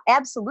 yeah,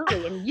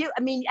 absolutely. And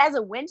I mean, as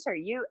a winter,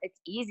 it's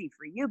easy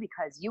for you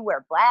because you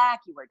wear black,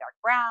 you wear dark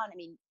brown. I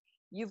mean,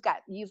 you've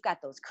got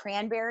those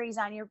cranberries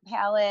on your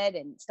palette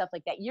and stuff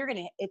like that.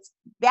 It's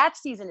that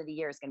season of the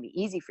year is going to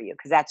be easy for you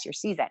because that's your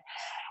season.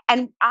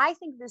 And I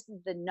think this is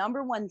the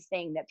number one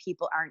thing that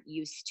people aren't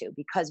used to,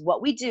 because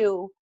what we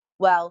do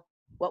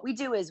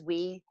is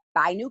we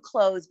buy new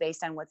clothes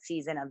based on what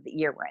season of the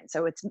year we're in.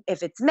 So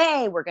if it's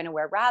May, we're going to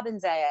wear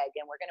robin's egg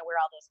and we're going to wear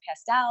all those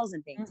pastels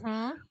and things.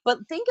 Mm-hmm. But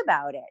think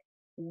about it.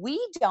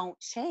 We don't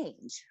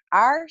change.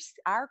 Our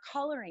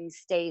coloring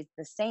stays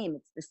the same.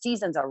 It's the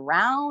seasons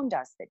around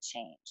us that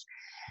change.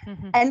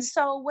 Mm-hmm. And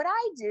so what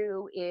I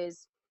do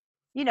is,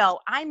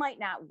 I might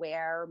not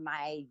wear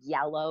my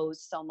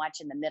yellows so much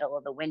in the middle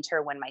of the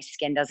winter when my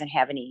skin doesn't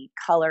have any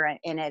color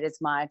in it as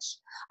much.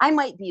 I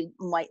might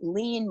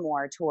lean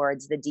more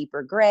towards the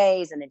deeper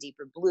grays and the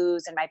deeper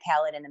blues in my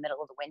palette in the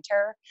middle of the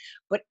winter.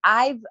 But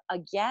I've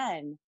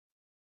again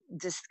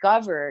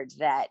discovered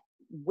that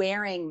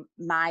wearing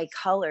my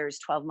colors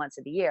 12 months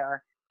of the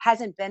year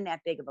hasn't been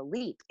that big of a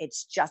leap.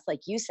 It's just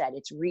like you said,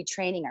 it's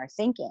retraining our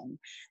thinking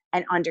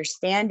and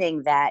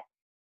understanding that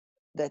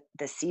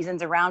the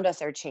seasons around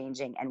us are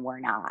changing and we're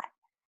not.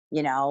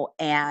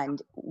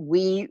 and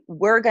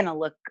we're going to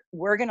look,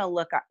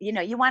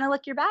 you want to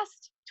look your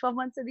best 12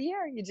 months of the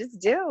year. You just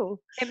do.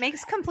 It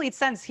makes complete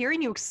sense.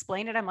 Hearing you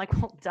explain it, I'm like,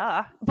 well,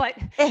 duh. But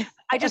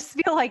I just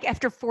feel like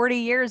after 40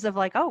 years of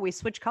like, oh, we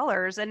switch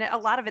colors, and a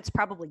lot of it's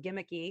probably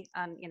gimmicky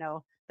on,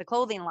 the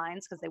clothing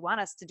lines because they want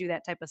us to do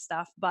that type of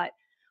stuff. But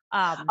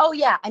oh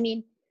yeah, I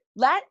mean,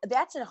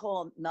 that's a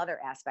whole nother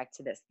aspect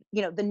to this.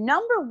 The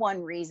number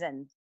one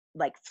reason,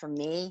 like for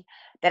me,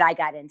 that I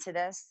got into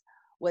this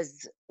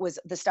was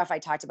the stuff I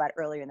talked about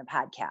earlier in the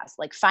podcast,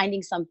 like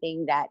finding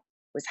something that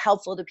was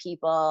helpful to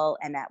people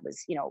and that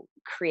was,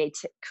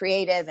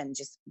 creative and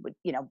just would,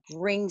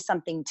 bring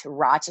something to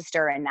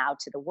Rochester and now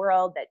to the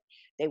world that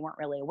they weren't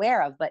really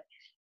aware of. But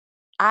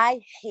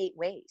I hate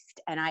waste,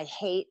 and I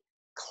hate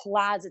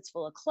closets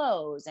full of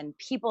clothes and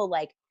people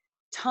like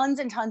tons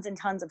and tons and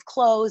tons of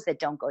clothes that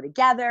don't go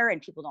together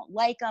and people don't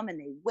like them and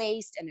they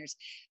waste, and there's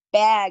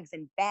bags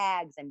and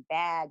bags and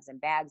bags and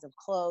bags of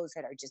clothes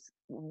that are just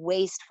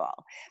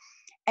wasteful.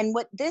 And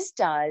what this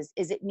does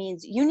is it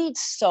means you need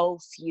so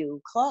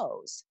few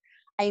clothes.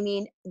 I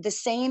mean,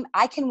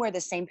 I can wear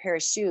the same pair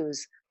of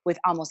shoes with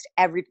almost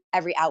every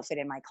outfit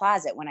in my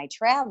closet. When I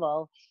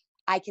travel,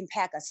 I can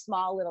pack a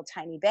small little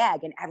tiny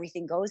bag and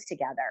everything goes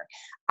together.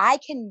 I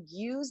can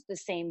use the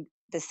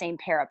same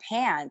pair of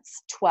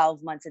pants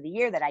 12 months of the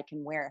year that I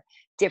can wear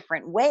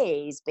different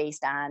ways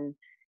based on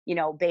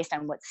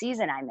what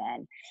season I'm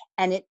in.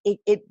 And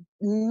it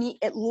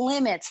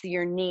limits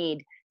your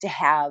need to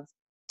have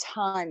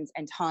tons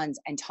and tons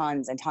and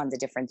tons and tons of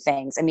different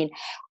things. I mean,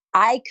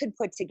 I could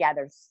put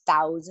together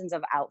thousands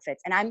of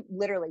outfits, and I'm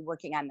literally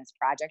working on this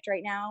project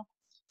right now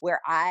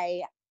where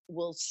I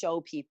will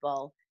show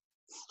people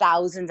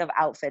thousands of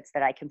outfits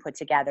that I can put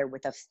together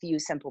with a few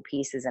simple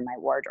pieces in my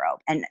wardrobe.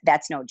 And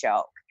that's no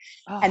joke.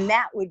 Oh. And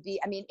that would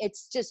be, I mean,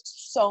 it's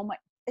just so much,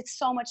 it's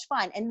so much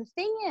fun. And the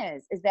thing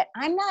is that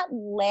I'm not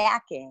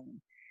lacking.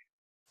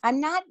 I'm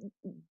not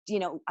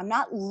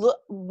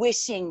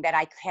wishing that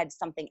I had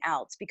something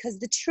else, because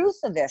the truth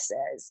of this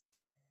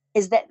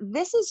is that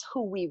this is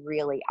who we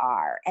really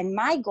are. And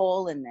my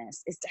goal in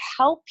this is to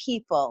help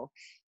people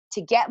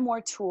to get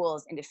more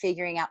tools into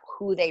figuring out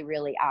who they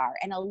really are.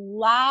 And a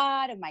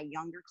lot of my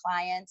younger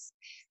clients,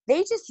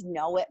 they just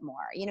know it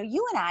more.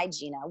 You and I,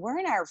 Gina, we're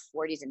in our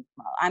 40s, and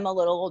well, I'm a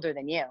little older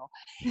than you.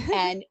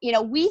 And,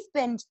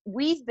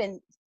 we've been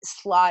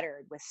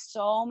slaughtered with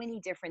so many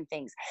different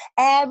things.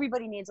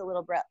 Everybody needs a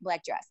little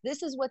black dress.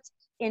 This is what's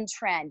in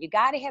trend. You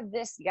got to have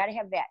this, you got to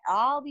have that.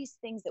 All these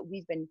things that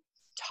we've been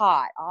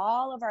taught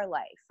all of our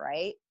life,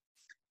 right?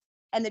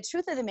 And the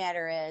truth of the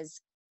matter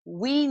is,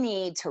 we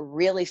need to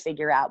really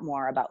figure out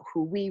more about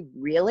who we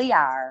really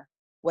are,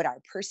 what our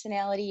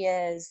personality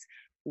is,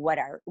 what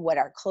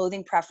our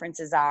clothing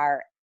preferences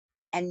are.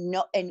 And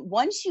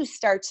once you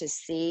start to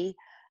see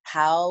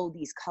how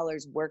these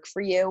colors work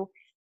for you,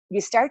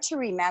 you start to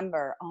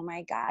remember, oh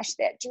my gosh,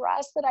 that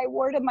dress that I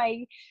wore to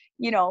my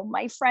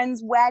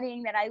friend's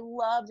wedding that I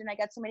loved and I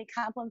got so many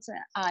compliments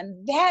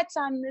on, that's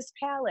on this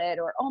palette.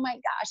 Or, oh my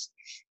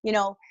gosh,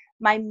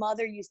 my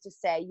mother used to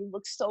say, you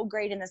look so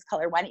great in this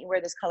color. Why don't you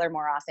wear this color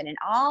more often? And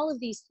all of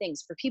these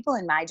things, for people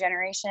in my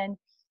generation,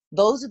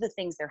 those are the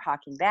things they're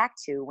harking back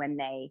to when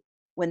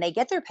they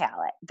get their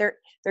palette. They're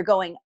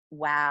going,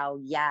 wow,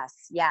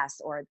 yes.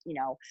 Or,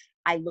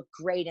 I look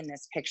great in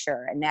this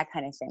picture, and that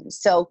kind of thing.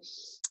 So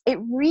it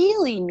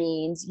really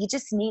means you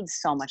just need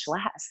so much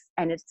less,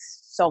 and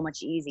it's so much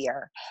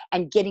easier.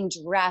 And getting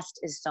dressed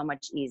is so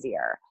much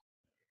easier.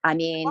 I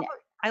mean,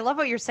 I love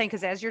what you're saying,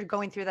 because as you're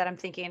going through that, I'm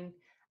thinking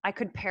I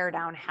could pare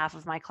down half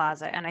of my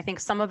closet. And I think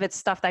some of it's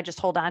stuff that I just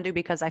hold on to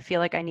because I feel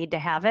like I need to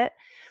have it.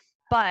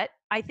 But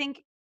I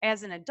think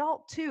as an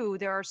adult too,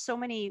 there are so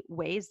many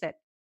ways that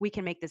we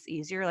can make this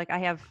easier. Like I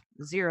have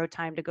zero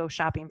time to go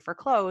shopping for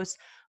clothes,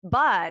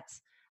 but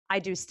I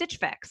do Stitch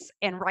Fix.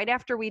 And right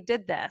after we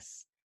did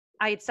this,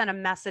 I had sent a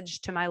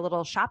message to my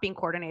little shopping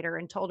coordinator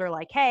and told her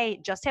like, hey,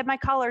 just had my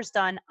colors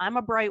done. I'm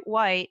a bright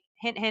white,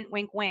 hint, hint,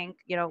 wink, wink,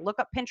 look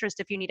up Pinterest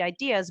if you need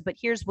ideas, but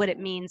here's what it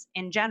means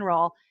in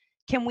general.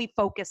 Can we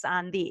focus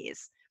on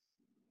these?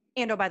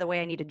 And oh, by the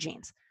way, I needed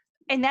jeans.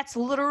 And that's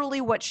literally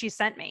what she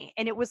sent me.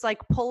 And it was like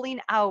pulling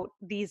out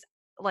these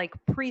like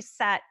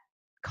preset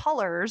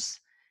colors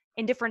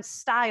in different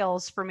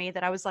styles for me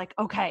that I was like,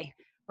 okay,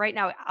 right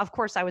now, of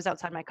course I was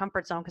outside my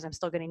comfort zone because I'm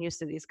still getting used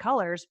to these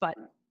colors, but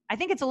I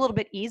think it's a little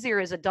bit easier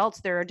as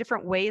adults. There are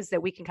different ways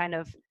that we can kind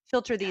of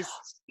filter these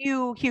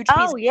huge pieces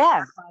in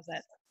our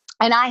closet.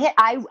 And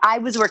I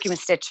was working with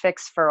Stitch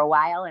Fix for a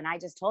while, and I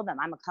just told them,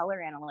 I'm a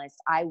color analyst.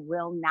 I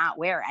will not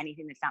wear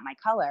anything that's not my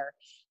color.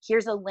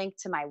 Here's a link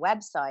to my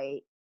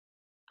website.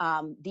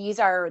 These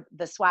are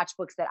the swatch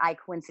books that I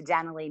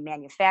coincidentally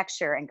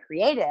manufacture and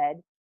created.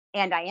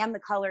 And I am the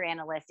color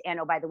analyst. And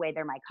oh, by the way,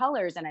 they're my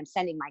colors, and I'm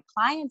sending my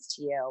clients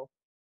to you.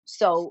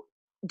 So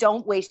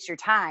don't waste your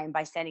time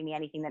by sending me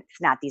anything that's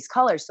not these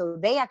colors. So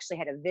they actually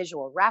had a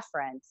visual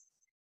reference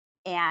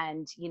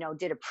and,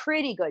 did a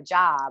pretty good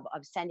job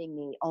of sending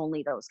me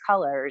only those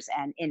colors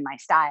and in my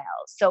styles.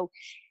 So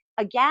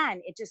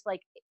again, it just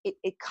like,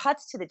 it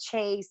cuts to the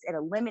chase at a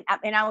limit.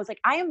 And I was like,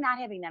 I am not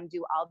having them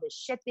do all this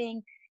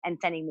shipping and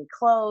sending me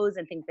clothes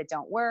and things that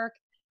don't work.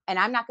 And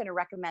I'm not going to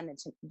recommend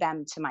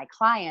them to my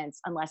clients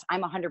unless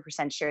I'm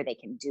 100% sure they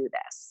can do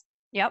this.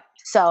 Yep.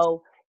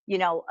 So,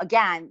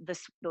 again,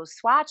 those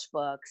swatch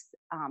books,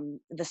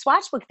 the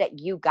swatch book that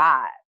you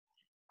got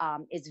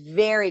is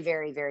very,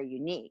 very, very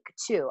unique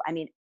too. I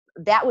mean,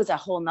 that was a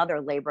whole nother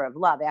labor of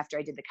love. After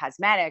I did the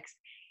cosmetics,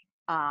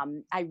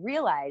 I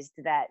realized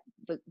that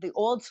the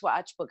old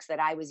swatch books that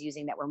I was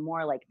using that were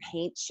more like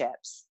paint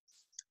chips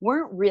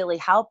weren't really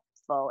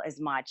helpful as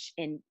much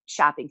in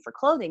shopping for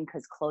clothing,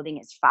 because clothing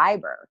is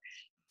fiber.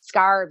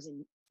 Scarves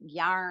and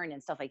yarn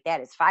and stuff like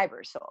that is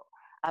fiber. So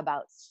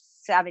about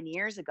 7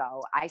 years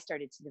ago, I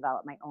started to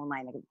develop my own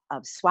line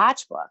of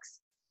swatch books.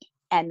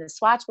 And the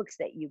swatch books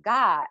that you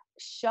got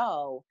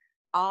show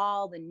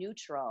all the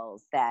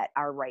neutrals that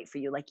are right for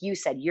you. Like you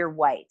said, your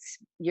whites,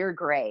 your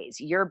grays,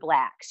 your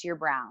blacks, your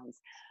browns,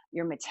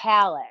 your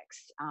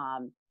metallics,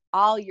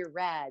 all your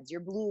reds,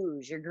 your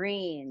blues, your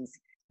greens,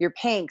 your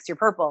pinks, your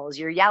purples,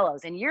 your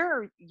yellows, and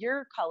your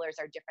colors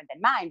are different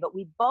than mine, but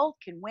we both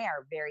can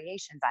wear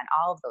variations on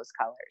all of those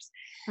colors.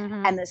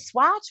 Mm-hmm. And the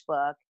swatch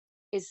book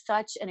is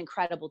such an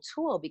incredible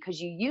tool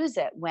because you use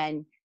it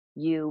when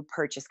you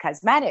purchase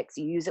cosmetics.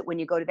 You use it when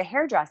you go to the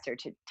hairdresser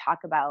to talk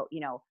about,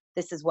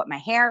 this is what my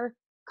hair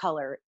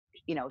color,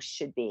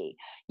 should be.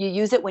 You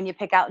use it when you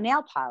pick out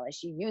nail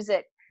polish. You use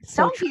it.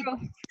 So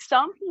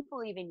Some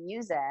people even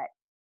use it,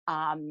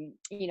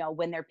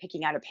 when they're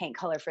picking out a paint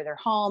color for their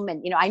home.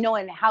 And, I know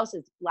in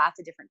houses, lots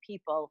of different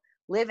people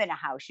live in a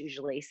house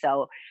usually.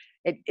 So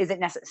it isn't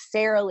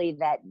necessarily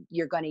that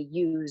you're going to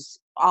use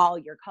all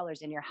your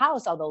colors in your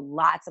house, although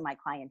lots of my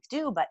clients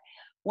do. But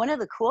one of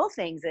the cool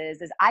things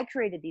is I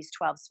created these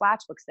 12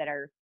 swatch books that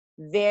are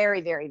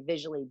very, very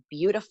visually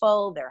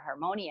beautiful. They're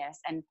harmonious.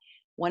 And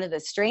one of the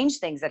strange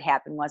things that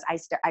happened was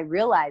I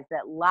realized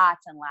that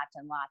lots and lots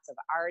and lots of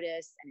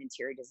artists and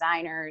interior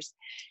designers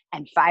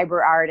and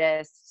fiber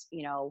artists,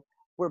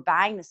 were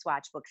buying the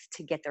swatch books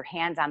to get their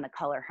hands on the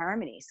color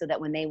harmony, so that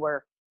when they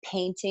were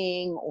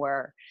painting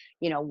or,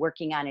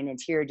 working on an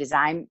interior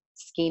design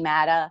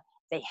schemata,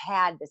 they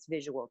had this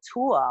visual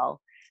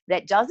tool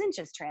that doesn't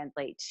just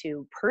translate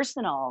to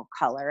personal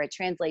color, it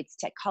translates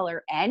to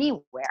color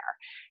anywhere.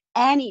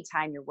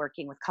 Anytime you're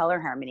working with color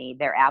harmony,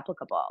 they're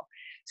applicable.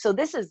 So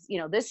this is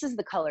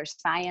the color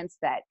science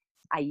that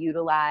I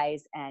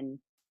utilize and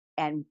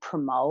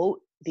promote,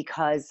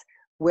 because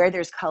where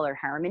there's color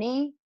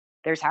harmony,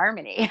 there's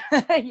harmony.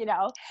 Right.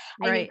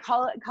 I mean,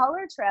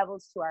 color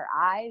travels to our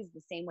eyes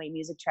the same way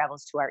music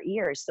travels to our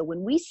ears. So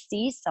when we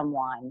see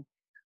someone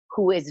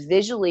who is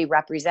visually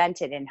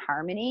represented in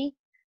harmony,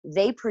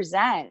 they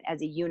present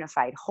as a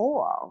unified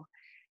whole.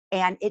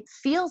 And it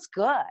feels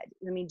good.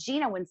 I mean,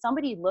 Gina, when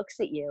somebody looks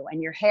at you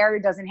and your hair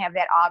doesn't have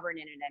that auburn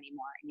in it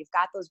anymore, and you've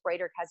got those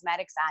brighter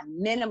cosmetics on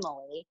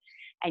minimally,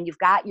 and you've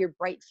got your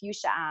bright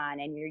fuchsia on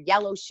and your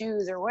yellow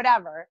shoes or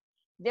whatever,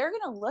 they're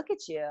going to look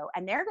at you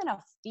and they're going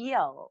to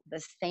feel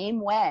the same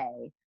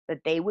way that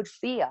they would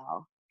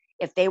feel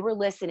if they were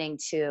listening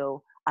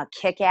to a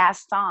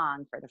kick-ass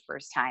song for the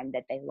first time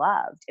that they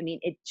loved. I mean,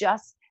 it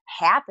just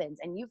happens,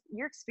 and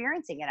you're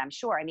experiencing it, I'm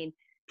sure. I mean,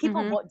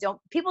 people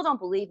don't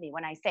believe me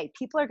when I say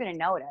people are going to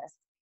notice,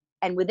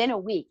 and within a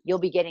week you'll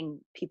be getting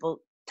people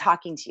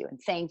talking to you and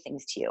saying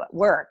things to you at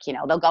work.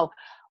 They'll go,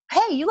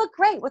 "Hey, you look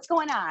great. What's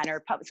going on?"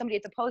 Or somebody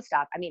at the post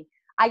office. I mean,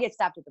 I get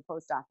stopped at the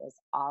post office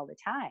all the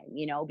time,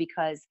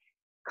 because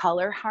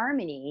color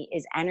harmony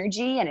is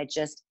energy, and it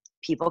just,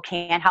 people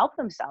can't help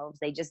themselves.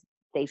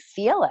 They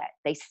feel it,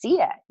 they see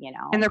it,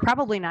 And they're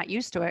probably not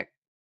used to it.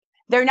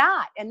 They're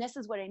not. And this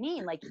is what I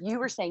mean. Like you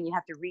were saying, you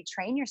have to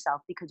retrain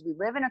yourself, because we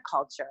live in a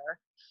culture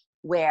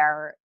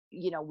where,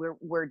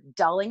 we're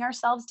dulling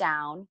ourselves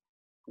down.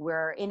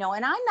 We're, and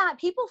I'm not,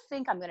 people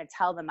think I'm going to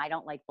tell them I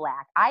don't like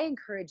black. I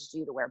encouraged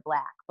you to wear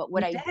black. But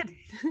what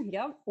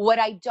Yep. What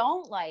I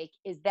don't like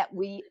is that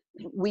we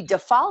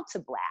default to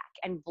black,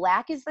 and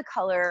black is the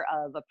color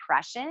of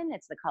oppression.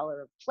 It's the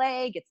color of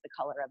plague. It's the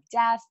color of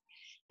death.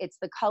 It's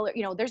the color,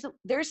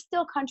 there's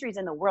still countries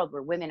in the world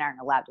where women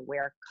aren't allowed to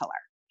wear color.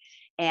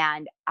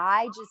 And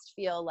I just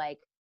feel like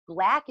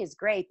black is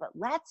great, but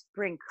let's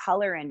bring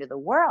color into the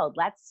world.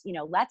 Let's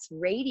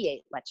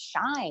radiate, let's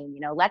shine,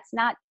 let's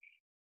not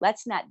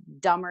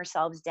dumb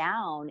ourselves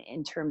down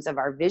in terms of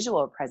our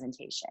visual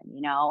presentation,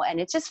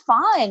 and it's just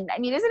fun. I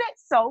mean, isn't it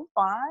so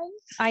fun?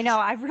 I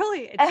know.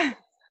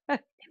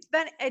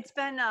 It's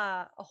been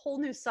a whole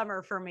new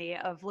summer for me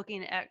of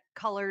looking at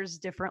colors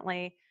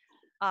differently.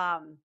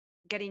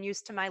 Getting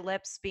used to my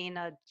lips being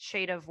a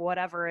shade of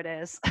whatever it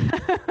is.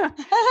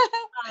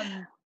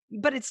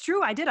 But it's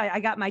true. I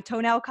got my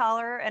toenail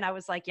color and I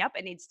was like, yep,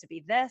 it needs to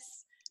be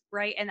this.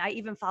 Right. And I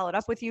even followed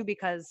up with you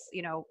because,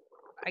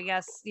 I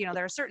guess,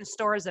 there are certain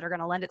stores that are going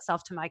to lend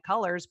itself to my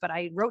colors, but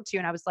I wrote to you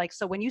and I was like,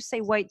 so when you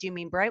say white, do you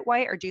mean bright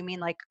white, or do you mean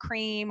like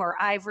cream or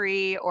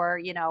ivory, or,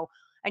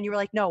 and you were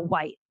like, no,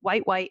 white.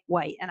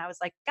 And I was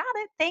like, got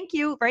it. Thank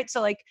you. Right.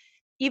 So like,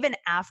 even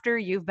after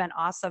you've been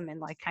awesome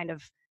and like kind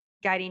of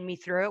guiding me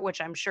through it,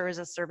 which I'm sure is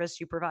a service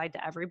you provide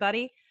to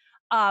everybody.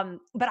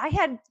 But I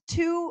had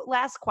two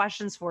last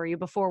questions for you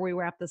before we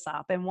wrap this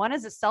up. And one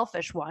is a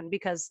selfish one,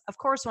 because of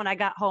course, when I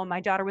got home, my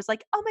daughter was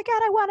like, oh my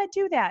God, I want to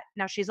do that.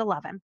 Now she's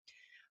 11.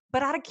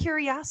 But out of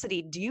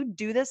curiosity, do you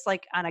do this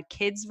like on a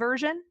kid's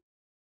version?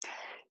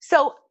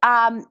 So,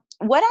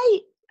 what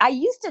I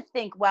used to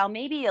think, well,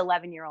 maybe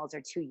 11-year-olds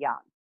are too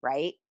young,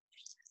 right?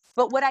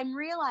 But what I'm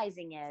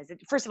realizing is,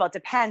 first of all, it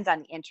depends on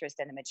the interest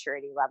and the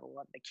maturity level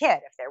of the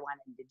kid if they're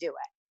wanting to do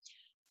it.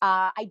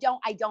 I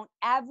don't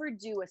ever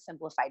do a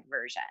simplified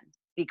version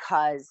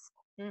because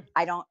Mm.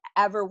 I don't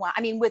ever want.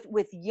 I mean,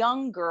 with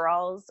young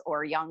girls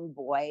or young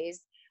boys,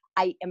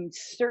 I am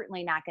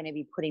certainly not going to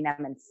be putting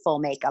them in full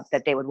makeup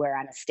that they would wear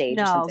on a stage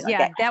or No, something like yeah,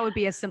 that. that would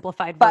be a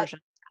simplified But version.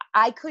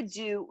 I could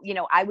do,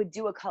 I would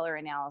do a color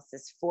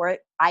analysis for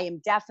it. I am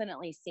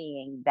definitely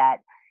seeing that.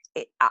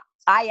 It,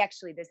 I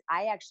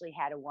actually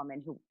had a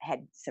woman who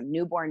had some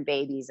newborn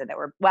babies and they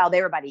were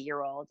about a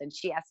year old, and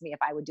she asked me if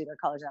I would do their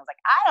colors, and I was like,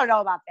 I don't know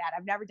about that.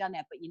 I've never done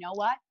that, but you know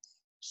what?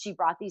 She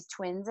brought these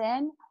twins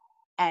in,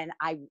 and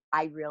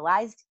I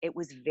realized it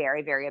was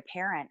very, very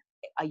apparent.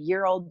 A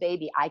year-old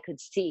baby, I could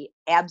see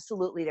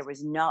absolutely it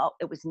was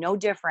no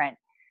different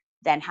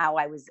than how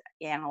I was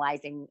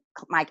analyzing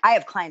I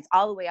have clients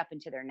all the way up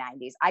into their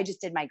 90s. I just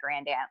did my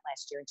grand aunt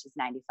last year and she's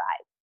 95.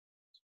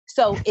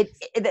 So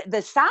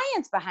the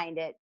science behind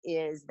it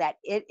is that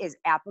it is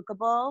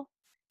applicable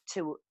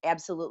to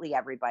absolutely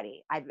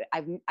everybody. I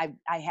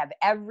have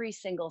every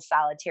single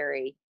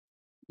solitary,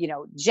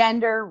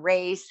 gender,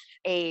 race,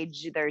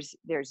 age.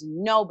 There's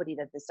nobody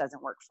that this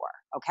doesn't work for.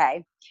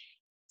 Okay.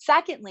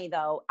 Secondly,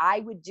 though,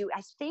 I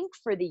think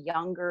for the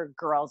younger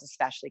girls,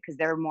 especially because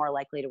they're more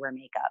likely to wear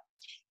makeup,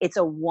 it's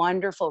a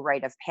wonderful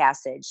rite of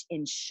passage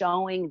in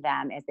showing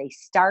them as they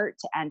start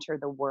to enter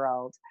the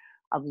world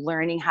of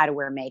learning how to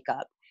wear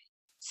makeup.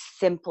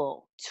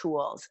 Simple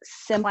tools,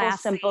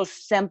 Classy.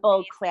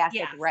 simple,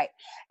 classic, Yes. right?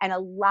 And I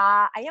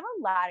have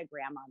a lot of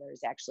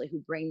grandmothers actually who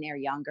bring their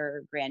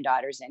younger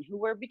granddaughters in who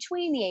were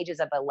between the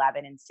ages of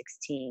 11 and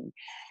 16.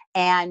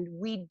 And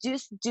we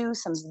just do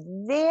some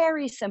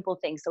very simple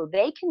things so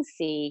they can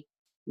see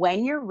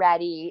when you're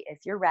ready, if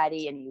you're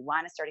ready and you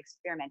want to start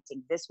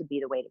experimenting, this would be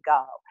the way to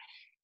go.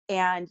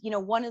 And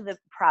one of the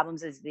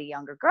problems is the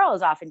younger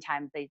girls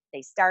oftentimes they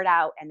start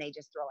out and they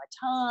just throw a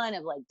ton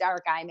of like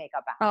dark eye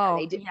makeup on, or Oh,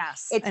 they do.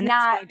 yes. It's And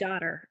that's not. my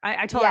daughter.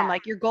 I told her, I'm Yeah.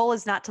 like, your goal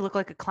is not to look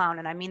like a clown.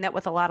 And I mean that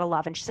with a lot of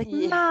love. And she's like,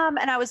 Yeah. Mom.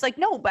 And I was like,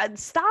 no, but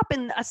stop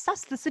and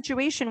assess the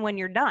situation when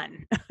you're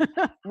done.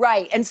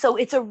 Right. And so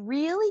it's a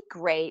really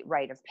great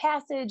rite of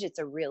passage. It's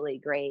a really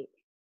great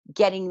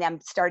getting them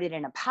started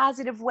in a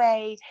positive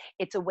way.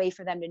 It's a way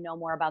for them to know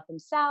more about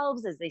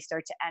themselves as they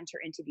start to enter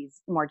into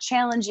these more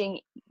challenging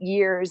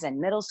years in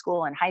middle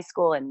school and high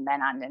school and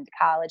then on into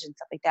college and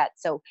stuff like that.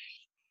 So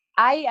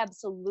I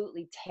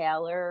absolutely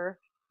tailor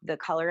the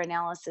color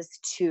analysis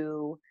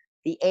to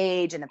the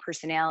age and the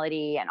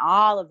personality and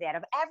all of that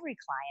of every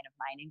client of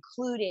mine,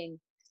 including,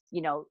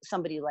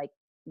 somebody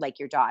like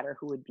your daughter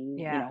who would be,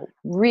 Yeah.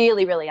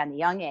 really, really on the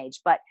young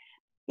age. But,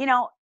 you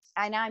know,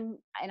 and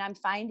I'm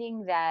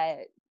finding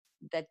that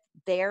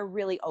they're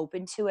really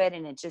open to it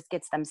and it just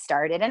gets them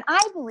started. And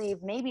I believe,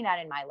 maybe not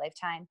in my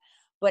lifetime,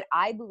 but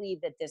I believe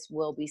that this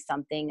will be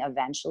something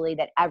eventually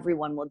that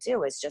everyone will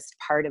do as just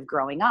part of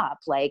growing up.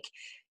 Like,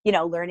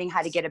 learning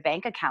how to get a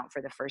bank account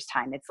for the first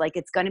time. It's like,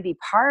 it's going to be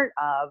part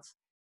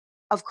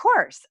of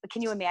course.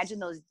 Can you imagine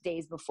those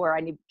days before?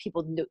 I mean,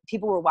 people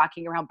were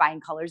walking around buying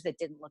colors that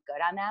didn't look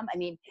good on them. I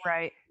mean,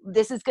 Right.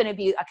 this is going to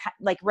be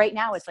like right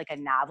now, it's like a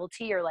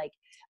novelty, or like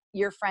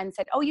your friend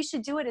said, oh, you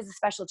should do it as a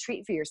special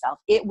treat for yourself.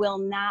 It will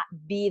not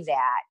be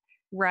that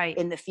Right.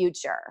 in the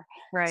future.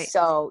 Right.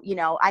 So,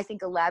 I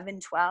think 11,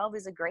 12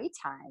 is a great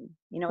time.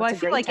 Well, It's I a feel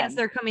great like as time.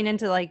 they're coming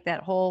into like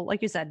that whole,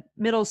 like you said,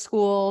 middle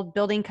school,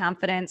 building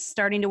confidence,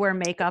 starting to wear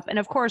makeup. And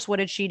of course, what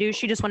did she do?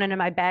 She just went into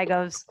my bag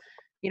of,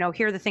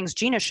 here are the things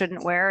Gina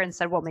shouldn't wear, and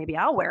said, well, maybe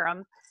I'll wear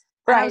them.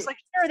 And I was Right. like,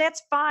 sure,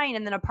 that's fine.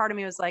 And then a part of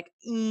me was like,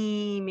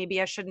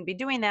 maybe I shouldn't be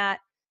doing that.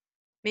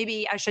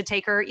 Maybe I should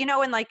take her,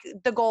 and like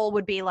the goal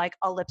would be like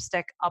a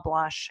lipstick, a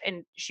blush,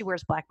 and she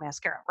wears black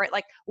mascara, right?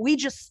 Like we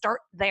just start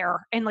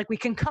there and like we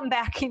can come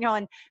back,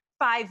 in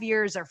 5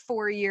 years or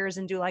 4 years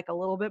and do like a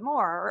little bit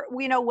more,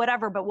 or,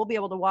 whatever, but we'll be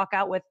able to walk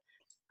out with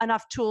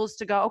enough tools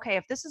to go, okay,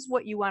 if this is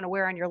what you want to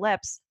wear on your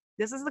lips,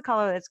 this is the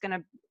color that's going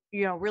to,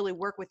 really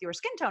work with your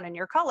skin tone and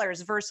your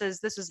colors versus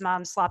this is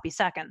mom's sloppy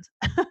second.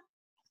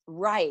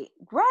 Right.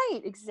 Right.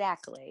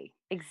 Exactly.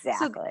 So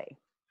Exactly.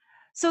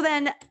 So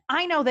then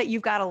I know that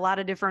you've got a lot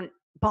of different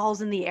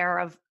balls in the air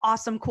of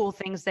awesome, cool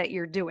things that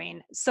you're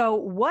doing. So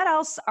what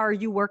else are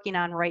you working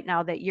on right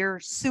now that you're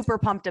super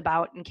pumped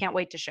about and can't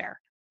wait to share?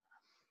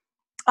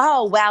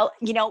 Oh, well,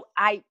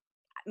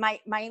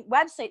 my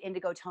website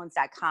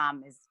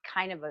indigotones.com is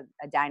kind of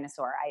a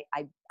dinosaur.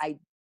 I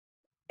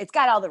it's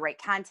got all the right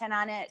content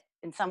on it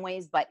in some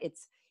ways, but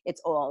it's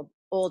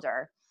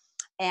older.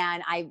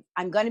 And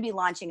I'm going to be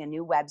launching a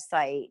new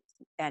website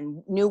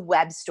new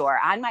web store.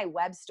 On my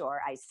web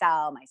store, I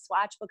sell my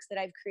swatch books that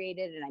I've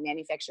created and I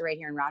manufacture right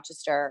here in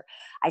Rochester.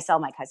 I sell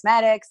my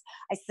cosmetics.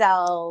 I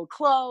sell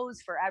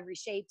clothes for every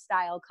shape,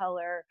 style,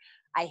 color.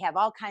 I have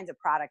all kinds of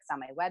products on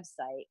my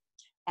website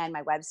and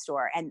my web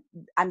store. And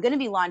I'm going to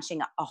be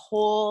launching a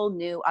whole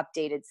new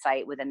updated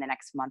site within the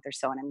next month or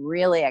so. And I'm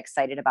really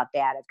excited about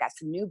that. I've got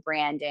some new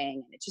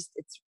branding, and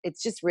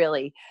it's just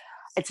really,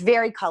 it's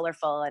very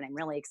colorful, and I'm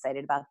really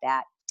excited about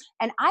that.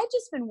 And I've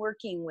just been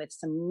working with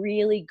some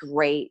really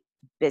great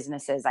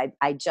businesses.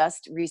 I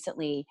just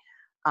recently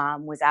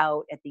was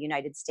out at the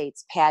United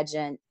States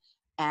pageant,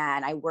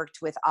 and I worked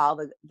with all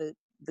the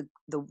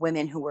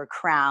women who were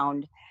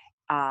crowned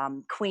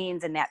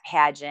queens in that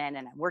pageant.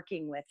 And I'm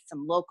working with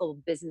some local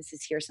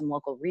businesses here, some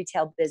local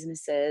retail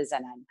businesses.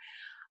 And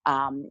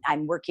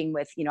I'm working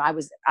with,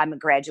 I'm a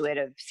graduate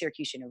of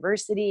Syracuse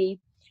University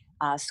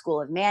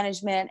School of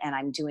Management, and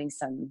I'm doing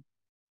some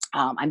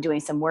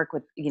work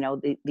with,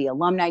 the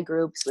alumni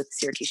groups with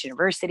Syracuse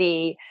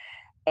University.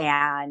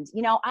 And,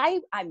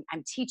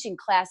 I'm teaching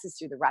classes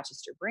through the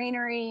Rochester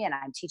Brainery, and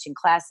I'm teaching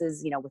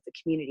classes, with the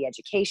community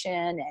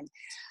education. And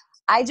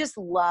I just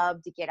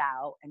love to get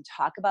out and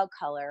talk about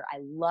color. I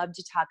love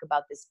to talk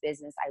about this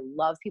business. I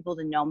love people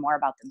to know more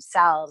about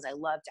themselves. I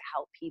love to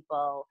help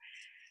people.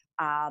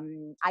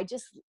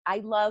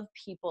 I love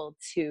people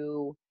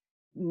to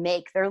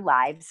make their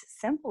lives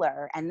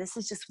simpler. And this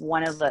is just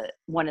one of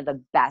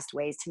the best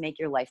ways to make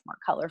your life more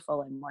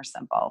colorful and more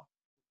simple.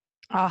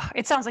 Oh,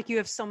 it sounds like you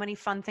have so many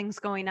fun things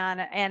going on,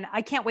 and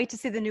I can't wait to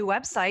see the new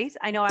website.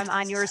 I know I'm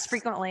on yours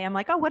frequently. I'm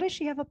like, oh, what does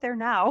she have up there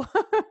now?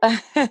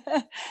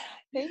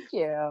 Thank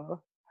you.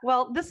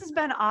 Well, this has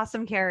been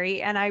awesome,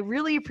 Carrie, and I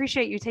really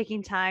appreciate you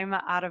taking time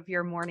out of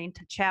your morning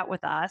to chat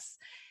with us.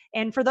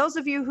 And for those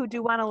of you who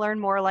do want to learn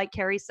more, like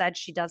Carrie said,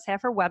 she does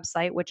have her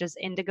website, which is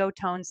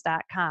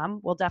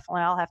indigotones.com. We'll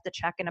definitely all have to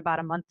check in about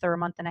a month or a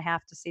month and a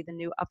half to see the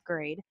new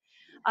upgrade.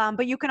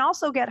 But you can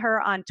also get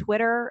her on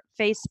Twitter,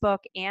 Facebook,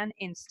 and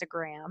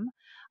Instagram.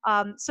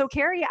 So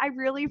Carrie, I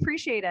really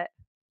appreciate it.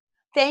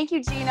 Thank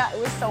you, Gina. It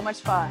was so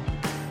much fun.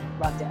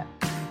 Loved it.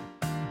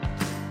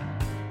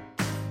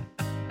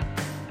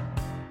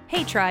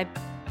 Hey, Tribe.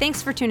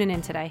 Thanks for tuning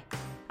in today.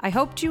 I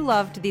hoped you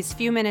loved these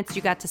few minutes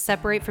you got to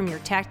separate from your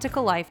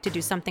tactical life to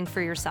do something for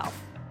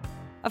yourself.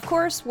 Of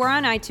course, we're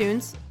on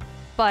iTunes,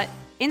 but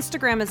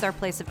Instagram is our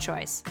place of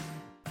choice.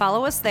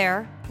 Follow us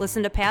there,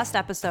 listen to past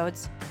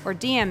episodes, or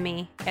DM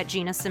me at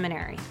Gina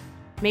Seminary.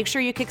 Make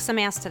sure you kick some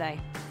ass today.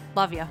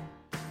 Love ya.